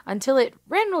 Oh. Until it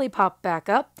randomly popped back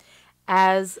up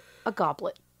as a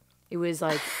goblet. It was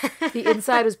like, the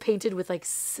inside was painted with like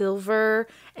silver.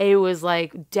 It was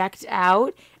like decked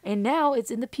out. And now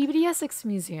it's in the Peabody Essex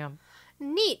Museum.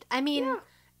 Neat. I mean,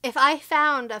 if I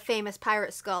found a famous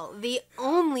pirate skull, the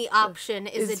only option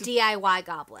is a DIY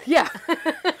goblet. Yeah.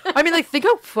 I mean, like, think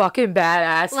how fucking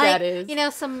badass that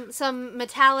is. Some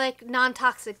metallic,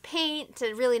 non-toxic paint,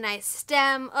 a really nice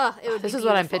stem. Oh, it would be This is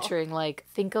what I'm picturing. Like,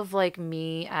 think of like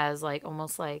me as like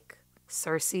almost like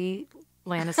Cersei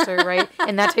Lannister, right?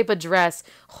 In that type of dress,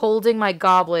 holding my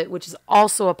goblet, which is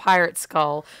also a pirate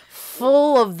skull,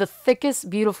 full of the thickest,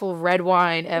 beautiful red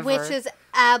wine ever. Which is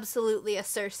absolutely a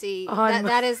Cersei.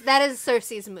 That is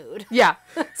Cersei's mood. Yeah.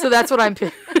 So that's what I'm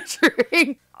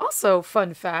picturing. Also,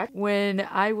 fun fact, when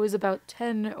I was about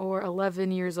 10 or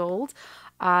 11 years old,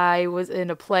 I was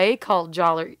in a play called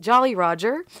Jolly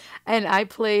Roger, and I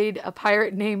played a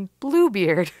pirate named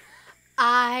Bluebeard.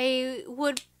 I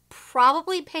would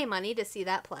probably pay money to see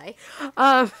that play.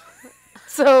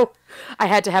 So I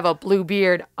had to have a blue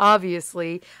beard,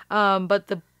 obviously. But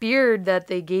the beard that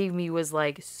they gave me was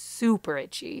like super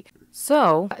itchy.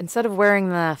 So instead of wearing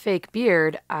the fake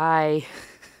beard,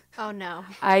 Oh no.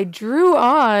 I drew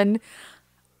on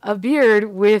a beard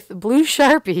with blue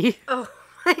Sharpie. Oh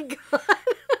my god.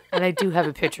 And I do have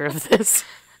a picture of this.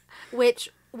 Which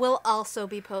will also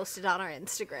be posted on our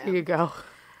Instagram. Here you go.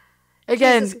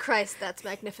 Again, Jesus Christ, that's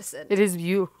magnificent. it is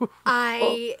beautiful.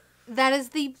 That is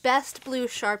the best blue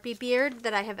Sharpie beard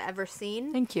that I have ever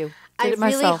seen. Thank you. I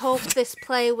really hope this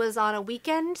play was on a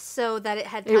weekend so that it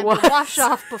had time to wash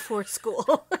off before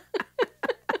school.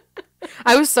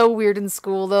 I was so weird in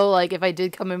school, though. Like, if I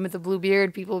did come in with a blue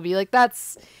beard, people would be like,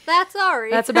 that's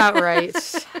Ari. That's about right.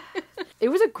 It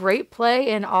was a great play,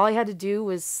 and all I had to do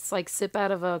was, like, sip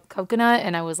out of a coconut,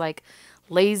 and I was, like,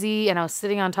 lazy, and I was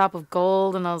sitting on top of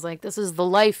gold, and I was like, this is the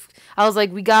life. I was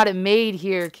like, we got it made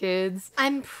here, kids.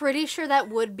 I'm pretty sure that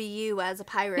would be you as a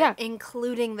pirate,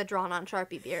 including the drawn-on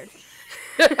Sharpie beard.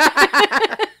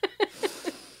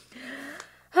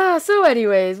 So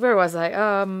anyways, where was I?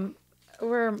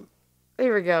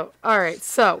 Here we go. All right,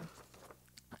 so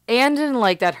Anne didn't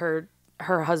like that her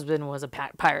husband was a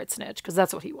pirate snitch, because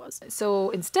that's what he was.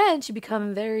 So instead, she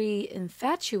became very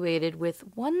infatuated with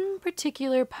one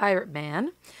particular pirate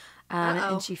man,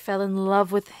 and she fell in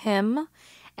love with him,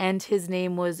 and his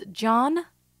name was John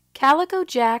Calico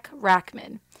Jack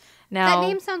Rackman. Now, that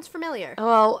name sounds familiar.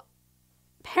 Well,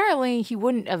 apparently he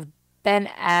wouldn't have been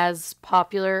as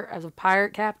popular as a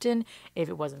pirate captain if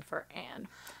it wasn't for Anne.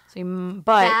 But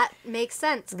that makes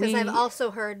sense, because I've also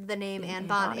heard the name Anne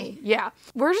Bonny. Yeah.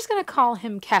 We're just going to call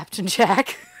him Captain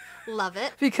Jack. Love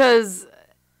it. Because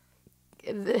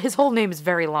his whole name is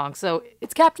very long, so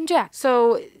it's Captain Jack.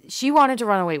 So she wanted to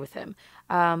run away with him.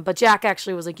 But Jack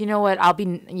actually was like, you know what,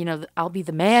 I'll be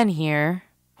the man here.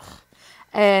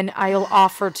 And I'll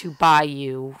offer to buy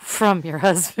you from your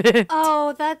husband.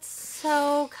 Oh, that's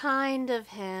so kind of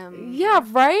him. Yeah,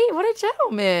 right? What a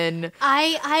gentleman.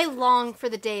 I long for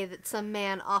the day that some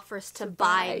man offers to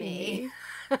buy me.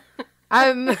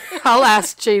 I'll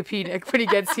ask JP Nick when he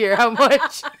gets here how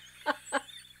much.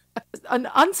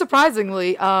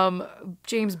 Unsurprisingly,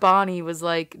 James Bonney was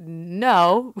like,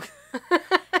 no.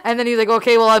 And then he was like,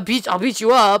 okay, well, I'll beat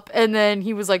you up. And then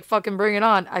he was like, fucking bring it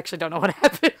on. I actually don't know what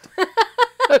happened.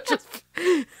 Just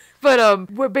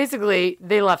basically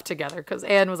they left together because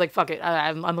Anne was like, "Fuck it,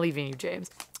 I'm leaving you,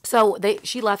 James." So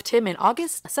she left him in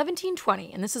August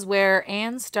 1720, and this is where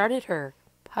Anne started her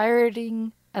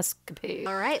pirating escapade.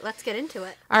 All right, let's get into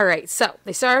it. All right, so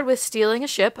they started with stealing a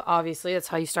ship. Obviously, that's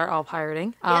how you start all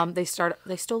pirating. Yep. They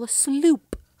stole a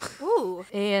sloop. Ooh.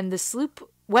 And the sloop,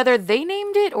 whether they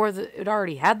named it or it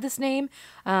already had this name,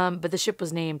 but the ship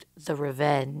was named the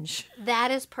Revenge. That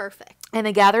is perfect. And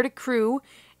they gathered a crew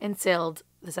and sailed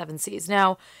the seven seas.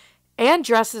 Now, Anne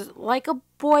dresses like a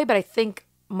boy, but I think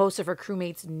most of her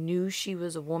crewmates knew she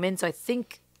was a woman. So I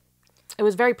think it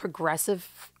was very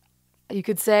progressive, you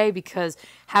could say, because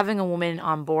having a woman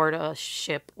on board a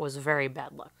ship was very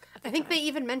bad luck. I think they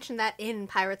even mentioned that in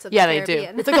Pirates of the Caribbean. Caribbean. Yeah,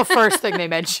 they do. It's like the first thing they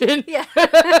mention. Yeah.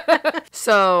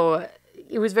 So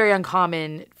it was very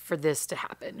uncommon for this to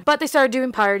happen. But they started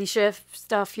doing piratey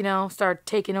stuff, started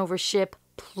taking over ship,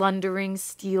 plundering,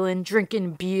 stealing,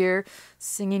 drinking beer,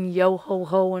 singing yo ho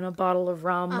ho and a bottle of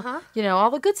rum,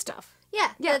 all the good stuff.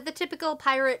 Yeah. The typical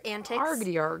pirate antics.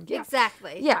 Argity arg. Yeah.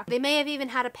 Exactly. Yeah. They may have even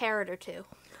had a parrot or two.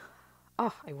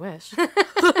 Oh, I wish.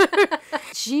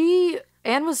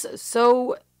 Anne was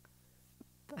so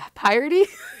piratey.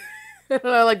 I don't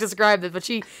know how to describe it, but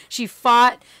she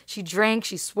fought, she drank,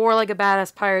 she swore like a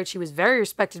badass pirate. She was very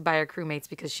respected by her crewmates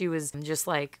because she was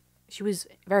she was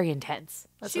very intense.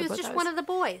 She was just one of the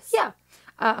boys. Yeah.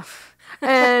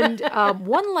 And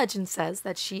one legend says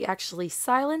that she actually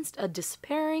silenced a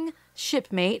despairing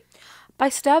shipmate by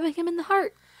stabbing him in the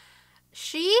heart.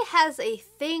 She has a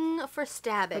thing for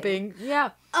stabbing. Yeah.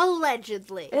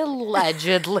 Allegedly.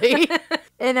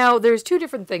 And now there's two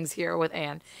different things here with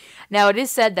Anne. Now it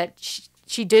is said that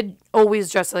she did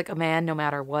always dress like a man no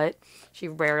matter what. She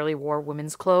rarely wore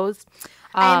women's clothes.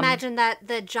 I imagine that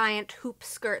the giant hoop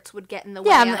skirts would get in the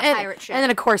way on a pirate ship. And then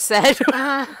a corset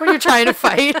when you're trying to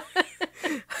fight.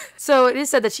 So it is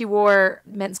said that she wore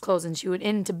men's clothes and she would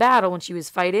into battle when she was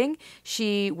fighting.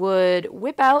 She would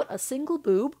whip out a single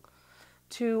boob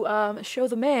to show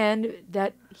the man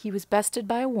that he was bested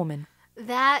by a woman.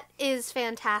 That is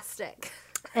fantastic.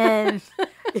 And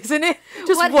isn't it?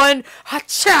 Just one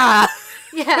ha-cha!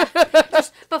 Yeah.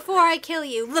 Just before I kill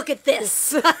you, look at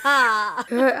this.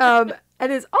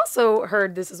 And it's also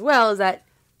heard this as well, is that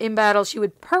in battle she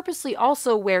would purposely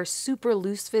also wear super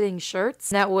loose-fitting shirts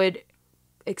that would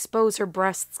expose her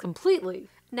breasts completely.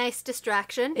 Nice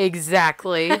distraction.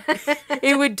 Exactly.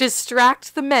 It would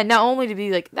distract the men, not only to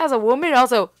be like, that's a woman,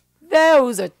 also,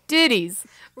 those are titties.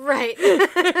 Right.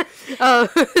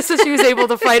 So she was able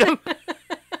to fight them.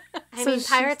 I mean,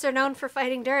 pirates are known for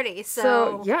fighting dirty,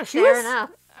 so yeah, fair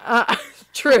enough.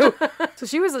 True. So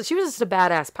she was just a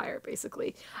badass pirate,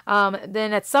 basically.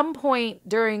 Then at some point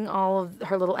during all of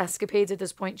her little escapades at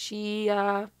this point, she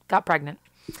got pregnant.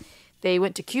 They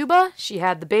went to Cuba. She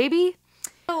had the baby.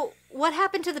 So what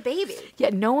happened to the baby? Yeah,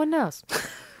 no one knows.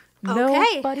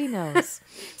 Okay. Nobody knows.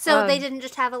 So they didn't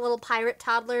just have a little pirate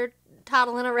toddler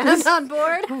toddling around on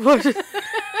board?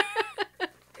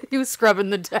 He was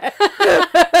scrubbing the deck.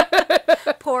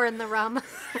 Pouring the rum.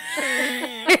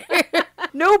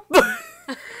 Nope.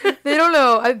 They don't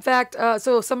know. In fact,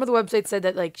 so some of the websites said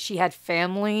that she had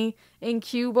family in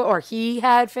Cuba, or he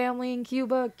had family in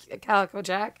Cuba, Calico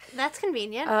Jack. That's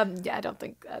convenient. Yeah, I don't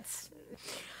think that's...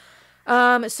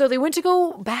 So they went to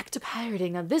go back to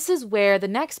pirating. Now this is where the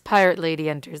next pirate lady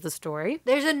enters the story.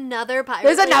 There's another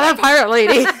pirate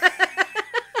lady.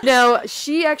 No,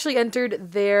 she actually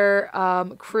entered their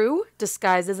crew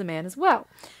disguised as a man as well.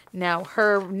 Now,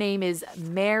 her name is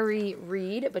Mary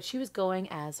Reed, but she was going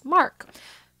as Mark.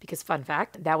 Because, fun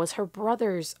fact, that was her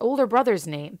older brother's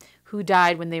name, who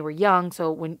died when they were young.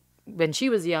 So when she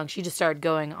was young, she just started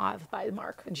going off by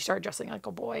Mark. And she started dressing like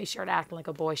a boy. She started acting like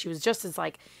a boy. She was just as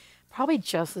probably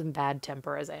just as bad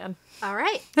temper as Anne. All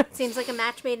right. Seems like a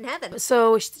match made in heaven.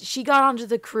 So she got onto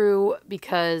the crew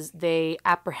because they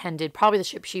apprehended probably the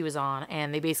ship she was on.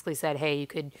 And they basically said, hey, you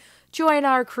could join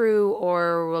our crew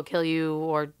or we'll kill you,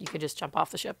 or you could just jump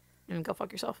off the ship and go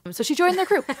fuck yourself. So she joined their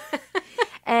crew.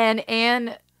 And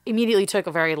Anne immediately took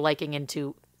a very liking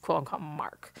into quote-unquote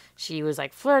Mark. She was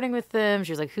flirting with him.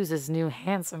 She was like, who's this new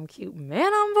handsome cute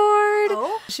man on board?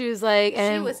 Oh. She was like,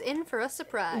 and she was in for a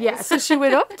surprise. yeah, so she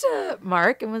went up to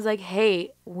Mark and was like,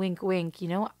 hey, wink wink,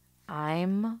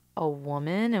 I'm a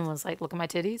woman, and was like, look at my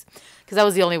titties, because that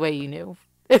was the only way you knew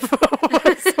if I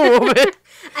was a woman.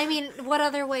 I mean, what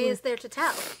other way is there to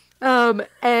tell? And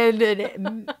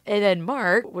then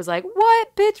Mark was like,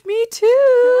 what, bitch, me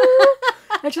too.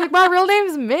 And she's like, my real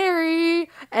name's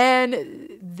Mary. And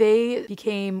they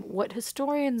became what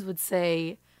historians would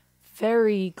say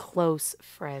very close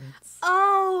friends.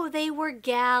 Oh, they were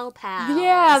gal pals.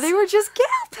 Yeah, they were just gal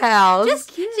pals.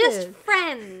 Just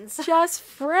friends. Just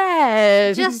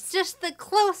friends. Just the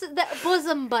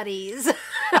bosom buddies.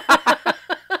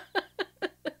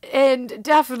 And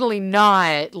definitely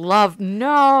not love.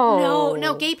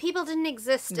 No, gay people didn't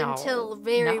exist until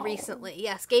very No. recently.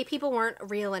 Yes, gay people weren't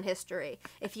real in history,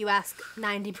 if you ask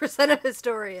 90% of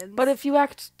historians. But if you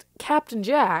ask Captain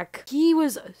Jack, he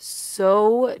was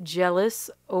so jealous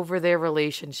over their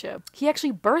relationship. He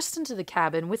actually burst into the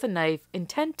cabin with a knife,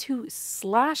 intent to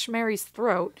slash Mary's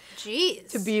throat. Jeez.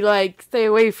 To be like, stay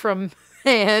away from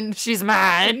Anne, she's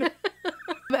mine.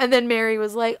 And then Mary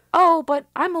was like, oh, but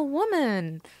I'm a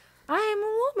woman. I'm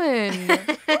a woman.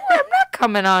 Oh, I'm not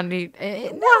coming on you.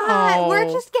 What? No.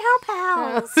 We're just gal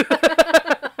pals.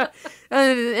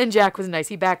 And Jack was nice.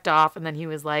 He backed off, and then he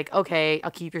was like, okay,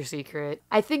 I'll keep your secret.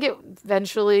 I think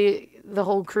eventually the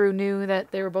whole crew knew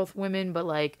that they were both women, but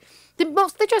like they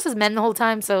dressed as men the whole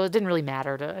time, so it didn't really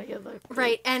matter to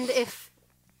Right, and if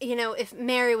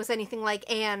Mary was anything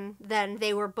like Anne, then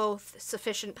they were both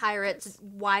sufficient pirates.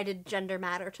 Why did gender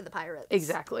matter to the pirates?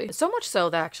 Exactly. So much so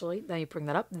that actually, now you bring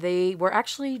that up, they were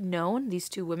actually known, these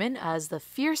two women, as the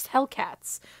Fierce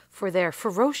Hellcats for their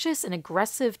ferocious and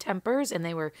aggressive tempers, and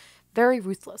they were very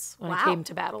ruthless when it came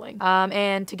to battling.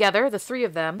 And together, the three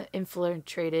of them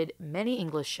infiltrated many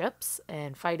English ships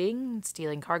and fighting,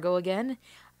 stealing cargo again,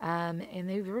 and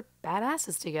they were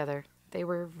badasses together. They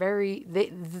were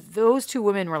those two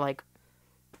women were like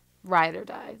ride or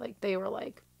die. Like they were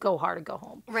like go hard or go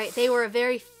home. Right. They were a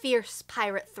very fierce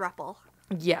pirate throuple.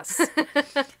 Yes.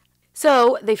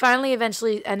 So they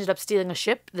eventually ended up stealing a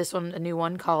ship. This one, a new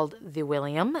one called the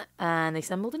William, and they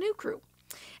assembled a new crew.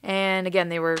 And again,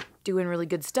 they were doing really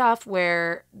good stuff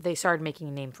where they started making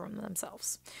a name for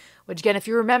themselves. Which again, if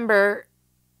you remember,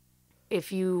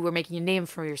 if you were making a name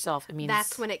for yourself, it means...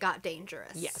 That's when it got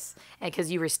dangerous. Yes. And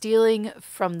because you were stealing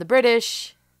from the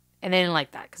British, and they didn't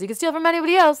like that. Because you could steal from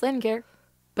anybody else, they didn't care.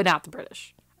 But not the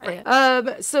British.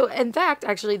 Right. So, in fact,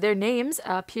 actually, their names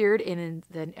appeared in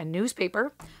a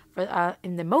newspaper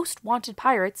in the Most Wanted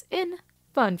Pirates in,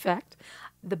 fun fact,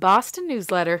 the Boston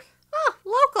Newsletter. Oh,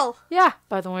 local. Yeah.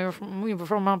 By the way, we were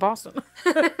from Boston.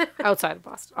 Outside of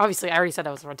Boston. Obviously, I already said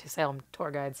I was a Salem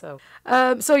tour guide, so.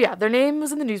 So yeah, their name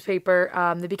was in the newspaper.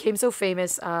 They became so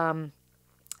famous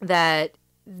that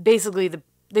basically the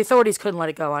authorities couldn't let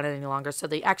it go on any longer, so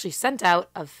they actually sent out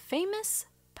a famous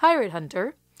pirate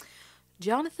hunter,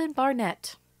 Jonathan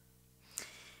Barnett.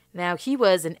 Now, he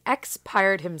was an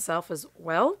ex-pirate himself as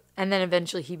well, and then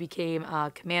eventually he became a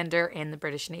commander in the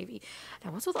British Navy.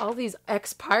 Now, what's with all these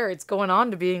ex-pirates going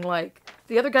on to being like,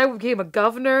 the other guy became a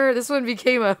governor, this one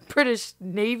became a British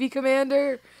Navy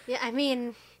commander? Yeah, I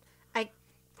mean, I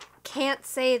can't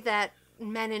say that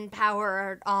men in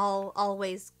power are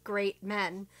always great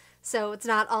men, so it's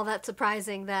not all that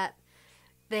surprising that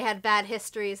they had bad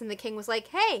histories, and the king was like,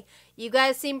 hey, you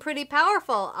guys seem pretty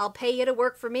powerful. I'll pay you to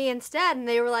work for me instead. And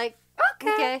they were like,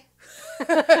 okay.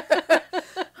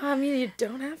 I mean, you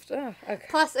don't have to. Okay.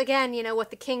 Plus, again,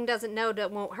 what the king doesn't know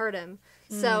won't hurt him.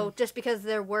 So just because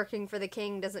they're working for the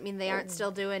king doesn't mean they aren't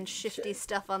still doing shifty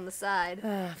stuff on the side.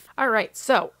 All right,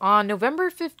 so on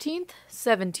November 15th,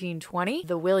 1720,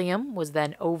 the William was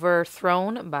then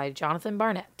overthrown by Jonathan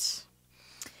Barnett.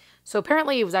 So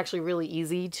apparently it was actually really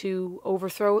easy to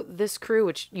overthrow this crew,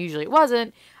 which usually it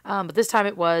wasn't. But this time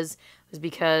it was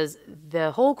because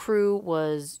the whole crew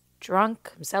was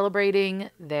drunk, celebrating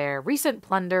their recent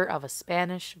plunder of a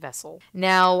Spanish vessel.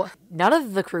 Now, none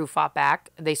of the crew fought back.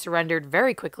 They surrendered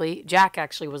very quickly. Jack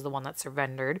actually was the one that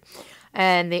surrendered.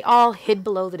 And they all hid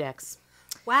below the decks.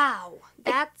 Wow,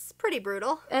 that's pretty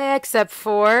brutal. Except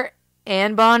for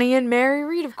Anne Bonny and Mary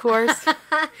Read, of course.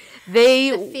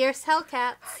 The fierce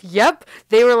Hellcats. Yep.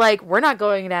 They were like, we're not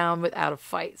going down without a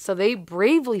fight. So they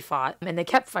bravely fought, and they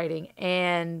kept fighting.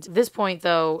 And at this point,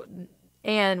 though,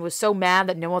 Anne was so mad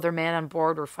that no other man on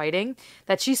board were fighting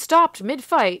that she stopped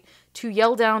mid-fight to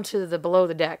yell down to the below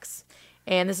the decks.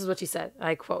 And this is what she said,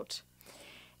 I quote,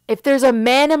 "If there's a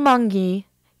man among ye,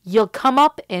 you'll come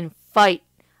up and fight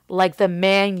like the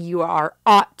man you are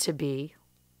ought to be."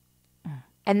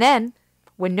 And then,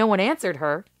 when no one answered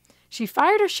her, she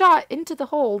fired a shot into the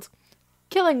hold,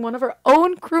 killing one of her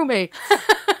own crewmates.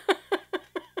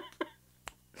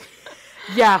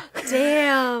 Yeah.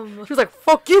 Damn. She was like,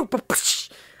 fuck you.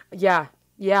 Yeah.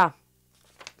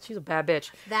 She's a bad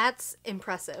bitch. That's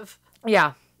impressive.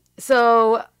 Yeah.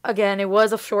 So, again, it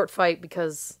was a short fight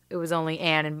because it was only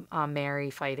Anne and Mary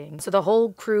fighting. So the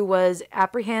whole crew was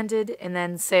apprehended and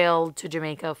then sailed to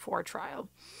Jamaica for trial.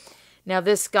 Now,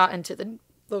 this got into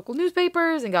the local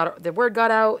newspapers and the word got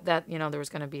out that, there was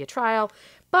going to be a trial.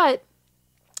 But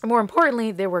more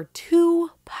importantly, there were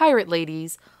 2 pirate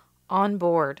ladies on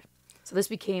board. So this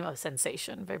became a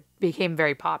sensation. It became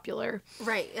very popular.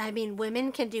 Right. I mean,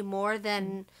 women can do more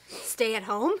than stay at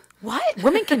home. What?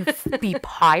 Women can be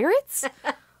pirates?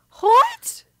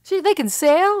 What? They can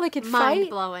sail? They can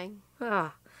fight? Mind-blowing.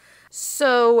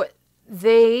 So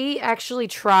they actually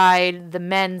tried the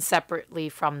men separately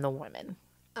from the women.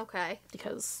 Okay.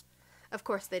 Because... Of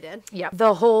course they did. Yeah.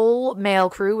 The whole male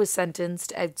crew was sentenced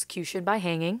to execution by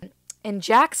hanging. And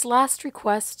Jack's last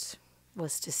request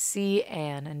was to see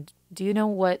Anne. And do you know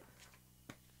what,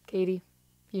 Katie?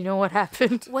 You know what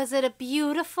happened? Was it a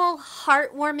beautiful,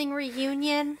 heartwarming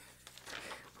reunion?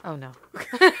 Oh, no.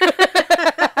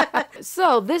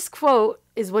 So this quote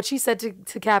is what she said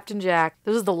to Captain Jack.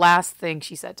 This is the last thing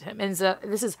she said to him. And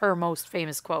this is her most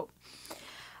famous quote.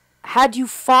 Had you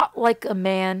fought like a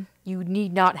man, you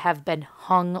need not have been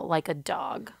hung like a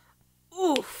dog.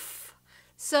 Oof.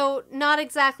 So not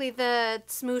exactly the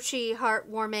smoochy,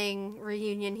 heartwarming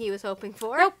reunion he was hoping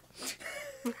for. Nope.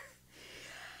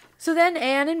 So then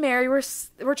Anne and Mary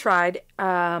were tried,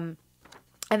 and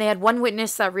they had one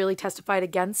witness that really testified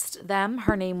against them.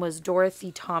 Her name was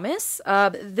Dorothy Thomas.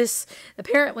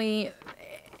 Apparently,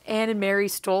 Anne and Mary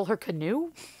stole her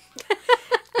canoe.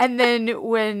 And then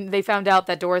when they found out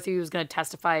that Dorothy was going to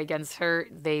testify against her,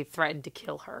 they threatened to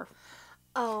kill her.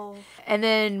 Oh. And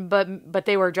then, but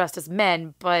they were dressed as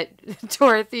men, but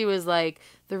Dorothy was like,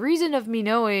 the reason of me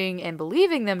knowing and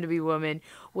believing them to be women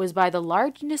was by the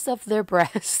largeness of their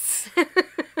breasts.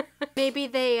 Maybe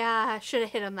they should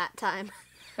have hit him that time.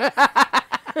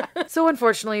 So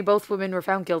unfortunately, both women were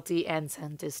found guilty and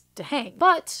sentenced to hang.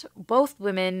 But both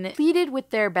women pleaded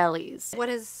with their bellies. What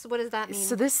does that mean?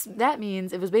 So that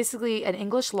means it was basically an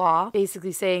English law,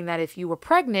 basically saying that if you were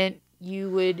pregnant, you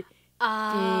would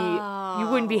you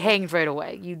wouldn't be hanged right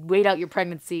away. You'd wait out your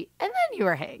pregnancy and then you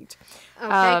were hanged. Okay,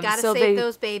 gotta save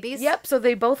those babies. Yep, so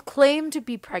they both claimed to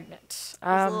be pregnant.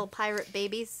 Those little pirate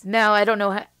babies. Now, I don't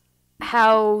know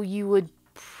how you would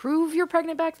prove you're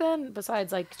pregnant back then,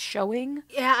 besides like showing.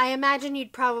 Yeah, I imagine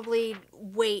you'd probably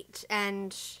wait,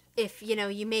 and if,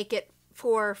 you make it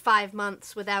 4 or 5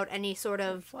 months without any sort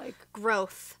of like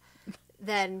growth,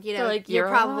 then, you're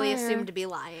probably assumed to be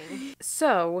lying.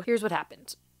 So, here's what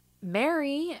happened.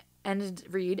 Mary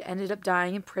Reed ended up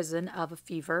dying in prison of a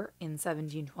fever in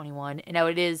 1721. And now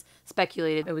it is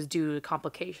speculated it was due to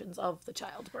complications of the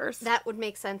childbirth. That would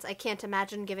make sense. I can't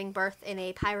imagine giving birth in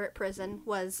a pirate prison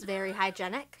was very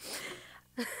hygienic.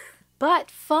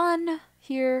 But fun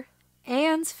here.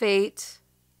 Anne's fate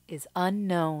is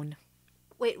unknown.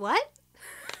 Wait, what?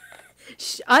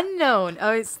 Unknown.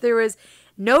 There was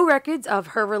no records of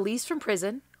her release from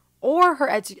prison or her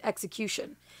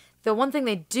execution. The one thing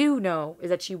they do know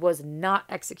is that she was not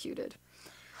executed.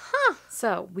 Huh.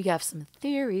 So we have some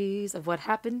theories of what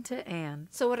happened to Anne.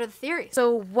 So what are the theories? So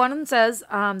one says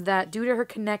that due to her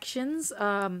connections,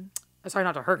 sorry,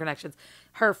 not to her connections,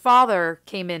 her father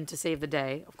came in to save the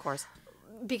day, of course.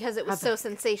 Because it was so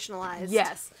sensationalized.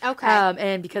 Yes. Okay.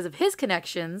 And because of his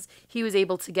connections, he was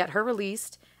able to get her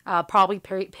released, probably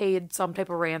paid some type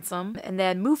of ransom, and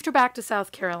then moved her back to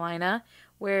South Carolina,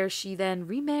 where she then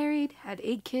remarried, had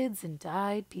 8 kids, and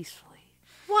died peacefully.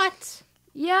 What?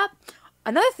 Yep.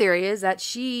 Another theory is that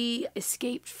she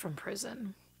escaped from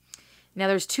prison. Now,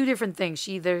 there's 2 different things.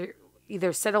 She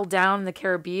either settled down in the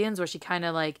Caribbean, where she kind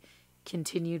of like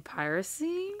continued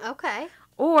piracy. Okay.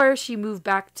 Or she moved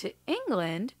back to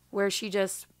England, where she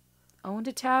just owned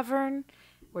a tavern,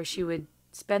 where she would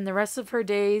spend the rest of her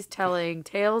days telling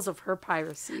tales of her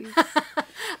piracy.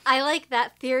 I like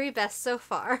that theory best so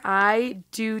far. I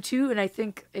do too, and I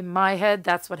think in my head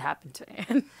that's what happened to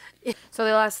Anne. So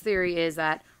the last theory is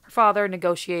that her father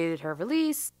negotiated her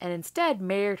release and instead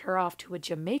married her off to a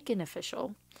Jamaican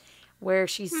official, where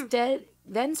she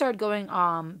then started going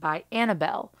by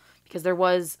Annabelle, because there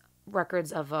was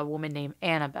records of a woman named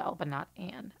Annabelle, but not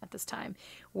Anne at this time,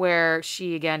 where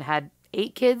she again had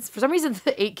 8 kids. For some reason,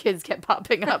 the 8 kids kept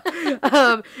popping up.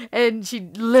 And she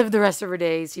lived the rest of her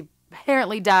days. She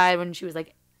apparently died when she was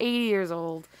like 80 years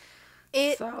old.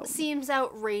 It seems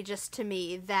outrageous to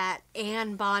me that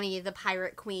Anne Bonny, the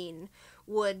pirate queen,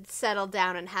 would settle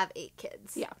down and have 8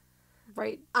 kids. Yeah.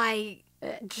 Right. I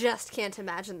just can't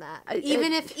imagine that.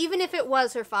 Even if it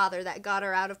was her father that got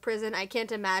her out of prison, I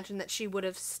can't imagine that she would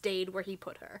have stayed where he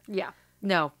put her. Yeah.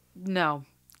 No.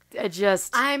 It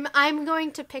just... I'm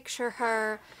going to picture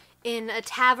her in a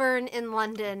tavern in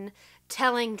London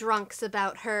telling drunks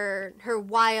about her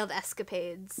wild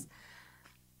escapades.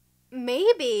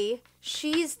 Maybe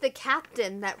she's the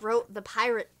captain that wrote the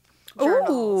pirate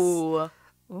journals.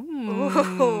 Ooh.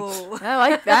 Ooh. I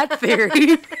like that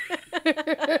theory.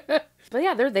 But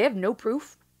yeah, they have no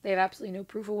proof. They have absolutely no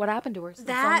proof of what happened to her. So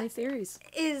it's only theories.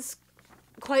 Is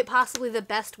quite possibly the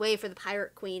best way for the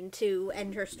Pirate Queen to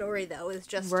end her story, though, is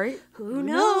just, who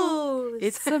knows?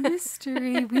 It's a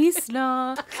mystery. We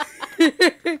snaw.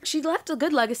 She left a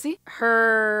good legacy.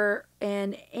 Her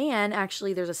and Anne,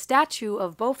 actually, there's a statue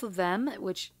of both of them,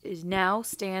 which is now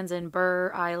stands in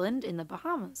Burr Island in the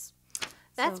Bahamas.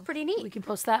 That's pretty neat. We can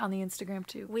post that on the Instagram,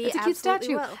 too. It's a cute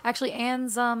statue. Will. Actually,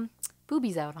 Anne's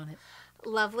boobies out on it.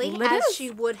 Lovely, as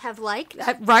she would have liked.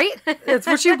 Right? That's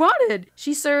what she wanted.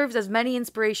 She serves as many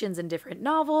inspirations in different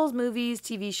novels, movies,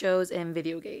 TV shows, and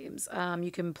video games.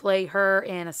 You can play her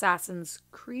in Assassin's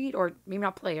Creed, or maybe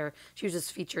not play her. She was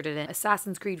just featured in it.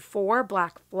 Assassin's Creed 4,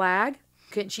 Black Flag.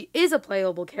 She is a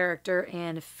playable character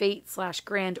in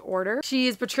Fate/Grand Order. She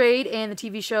is portrayed in the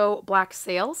TV show Black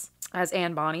Sails as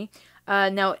Anne Bonny.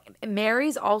 Now,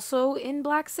 Mary's also in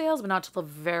Black Sails, but not till the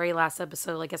very last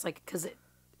episode. I guess, because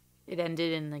it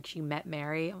ended and she met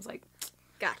Mary. I was like,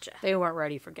 gotcha. They weren't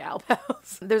ready for gal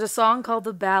pals. There's a song called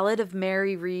The Ballad of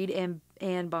Mary Read and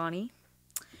Anne Bonny.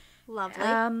 Lovely.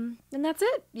 And that's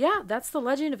it. Yeah, that's the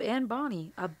legend of Anne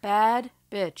Bonny. A bad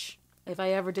bitch, if I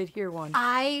ever did hear one.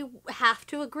 I have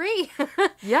to agree.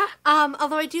 Yeah.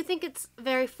 Although I do think it's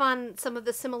very fun, some of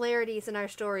the similarities in our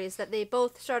stories, that they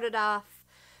both started off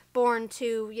born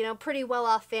to, pretty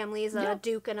well-off families, a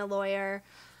duke and a lawyer.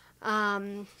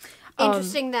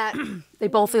 Interesting that they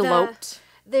both eloped.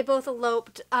 They both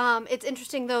eloped. It's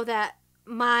interesting though that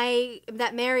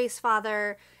Mary's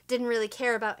father didn't really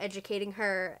care about educating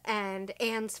her, and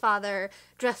Anne's father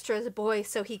dressed her as a boy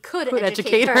so he could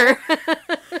educate her.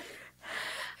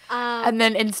 And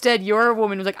then instead your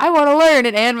woman was like, I want to learn,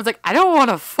 and Anne was like, I don't want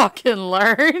to fucking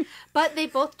learn. But they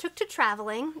both took to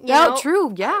traveling.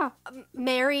 True, yeah.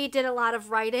 Mary did a lot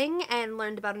of writing and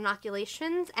learned about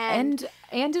inoculations. And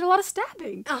Anne did a lot of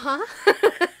stabbing. Uh-huh.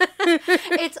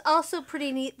 It's also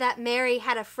pretty neat that Mary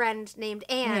had a friend named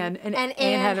Anne. And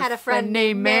Anne had a friend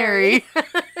named Mary.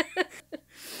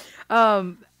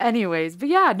 Anyways, but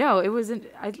yeah, no, it wasn't.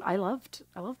 I loved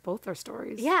both their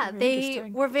stories. Yeah, they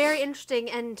were very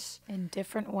interesting and in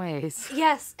different ways.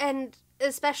 Yes, and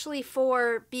especially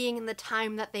for being in the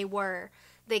time that they were,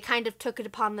 they kind of took it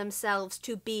upon themselves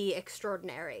to be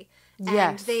extraordinary.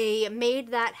 Yes. And they made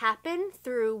that happen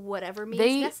through whatever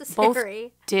means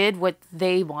necessary. Both did what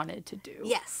they wanted to do.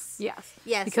 Yes.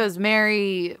 Yes. Because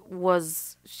Mary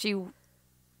was she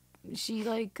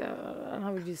like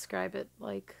how would you describe it?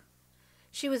 Like,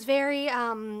 she was very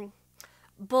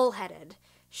bullheaded.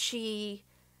 She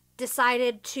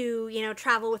decided to,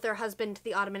 travel with her husband to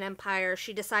the Ottoman Empire.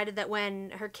 She decided that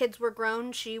when her kids were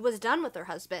grown, she was done with her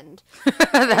husband.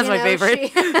 That's my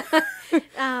favorite.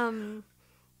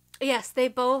 Yes, they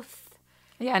both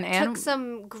and Anne took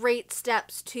some great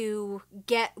steps to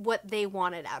get what they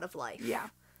wanted out of life. Yeah.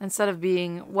 Instead of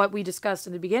being what we discussed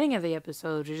in the beginning of the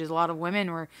episode, which is a lot of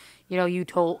women were,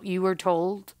 you were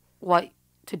told what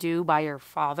to do by your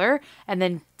father,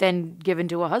 and then given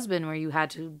to a husband where you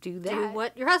had to do that. Do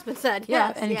what your husband said. Yeah,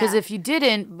 yes, and because if you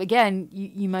didn't, again,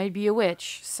 you might be a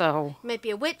witch. So you might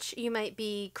be a witch. You might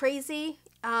be crazy.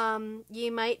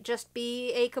 You might just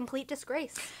be a complete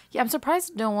disgrace. Yeah, I'm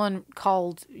surprised no one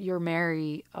called your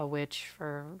Mary a witch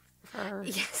for her.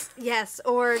 Yes,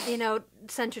 or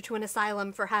sent her to an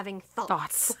asylum for having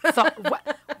thoughts.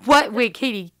 What? Wait,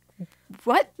 Katie.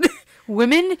 What?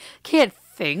 Women can't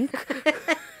think.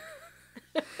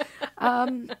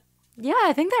 Yeah,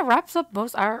 I think that wraps up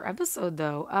most our episode,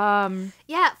 though.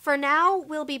 Yeah, for now,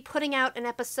 we'll be putting out an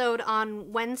episode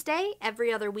on Wednesday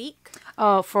every other week.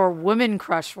 Oh, for Women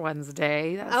Crush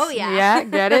Wednesday. Yeah. Yeah,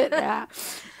 get it? Yeah.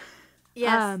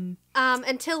 Yes.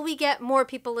 Until we get more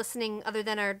people listening other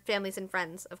than our families and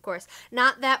friends, of course.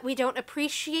 Not that we don't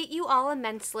appreciate you all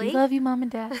immensely. We love you, Mom and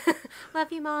Dad.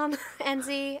 Love you, Mom, and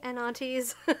Z, and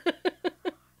aunties.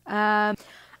 All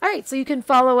right, so you can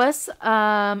follow us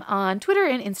on Twitter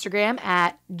and Instagram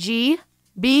at GBBB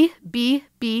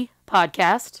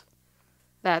Podcast.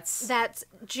 That's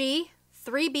G,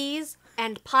 3 B's,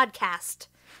 and podcast.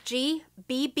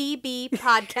 GBBB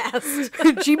Podcast.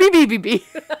 GBBB.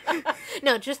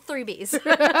 No, just 3 B's.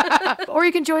 Or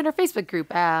you can join our Facebook group,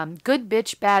 Good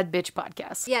Bitch, Bad Bitch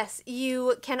Podcast. Yes,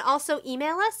 you can also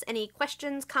email us any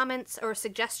questions, comments, or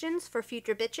suggestions for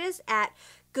future bitches at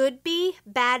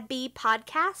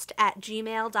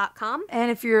goodbebadbepodcast@gmail.com.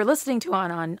 And if you're listening to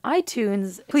it on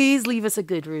iTunes, please leave us a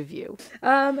good review.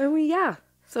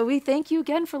 So we thank you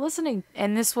again for listening.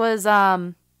 And this was,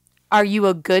 Are You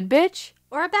a Good Bitch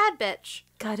Or a bad bitch.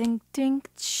 Ga-ding, ding,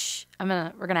 shh.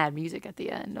 We're gonna add music at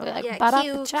the end. Like, Yeah,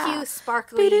 ba-da-pa-cha. cue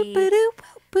sparkly.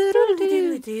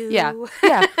 Yeah.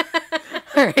 Yeah.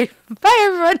 All right. Bye,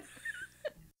 everyone.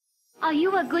 Are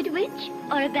you a good witch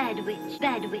or a bad witch?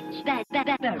 Bad witch. Bad.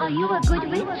 Are you a good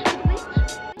witch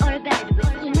or a bad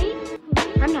witch? Me?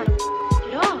 I'm not a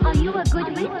at all. Are you a good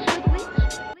witch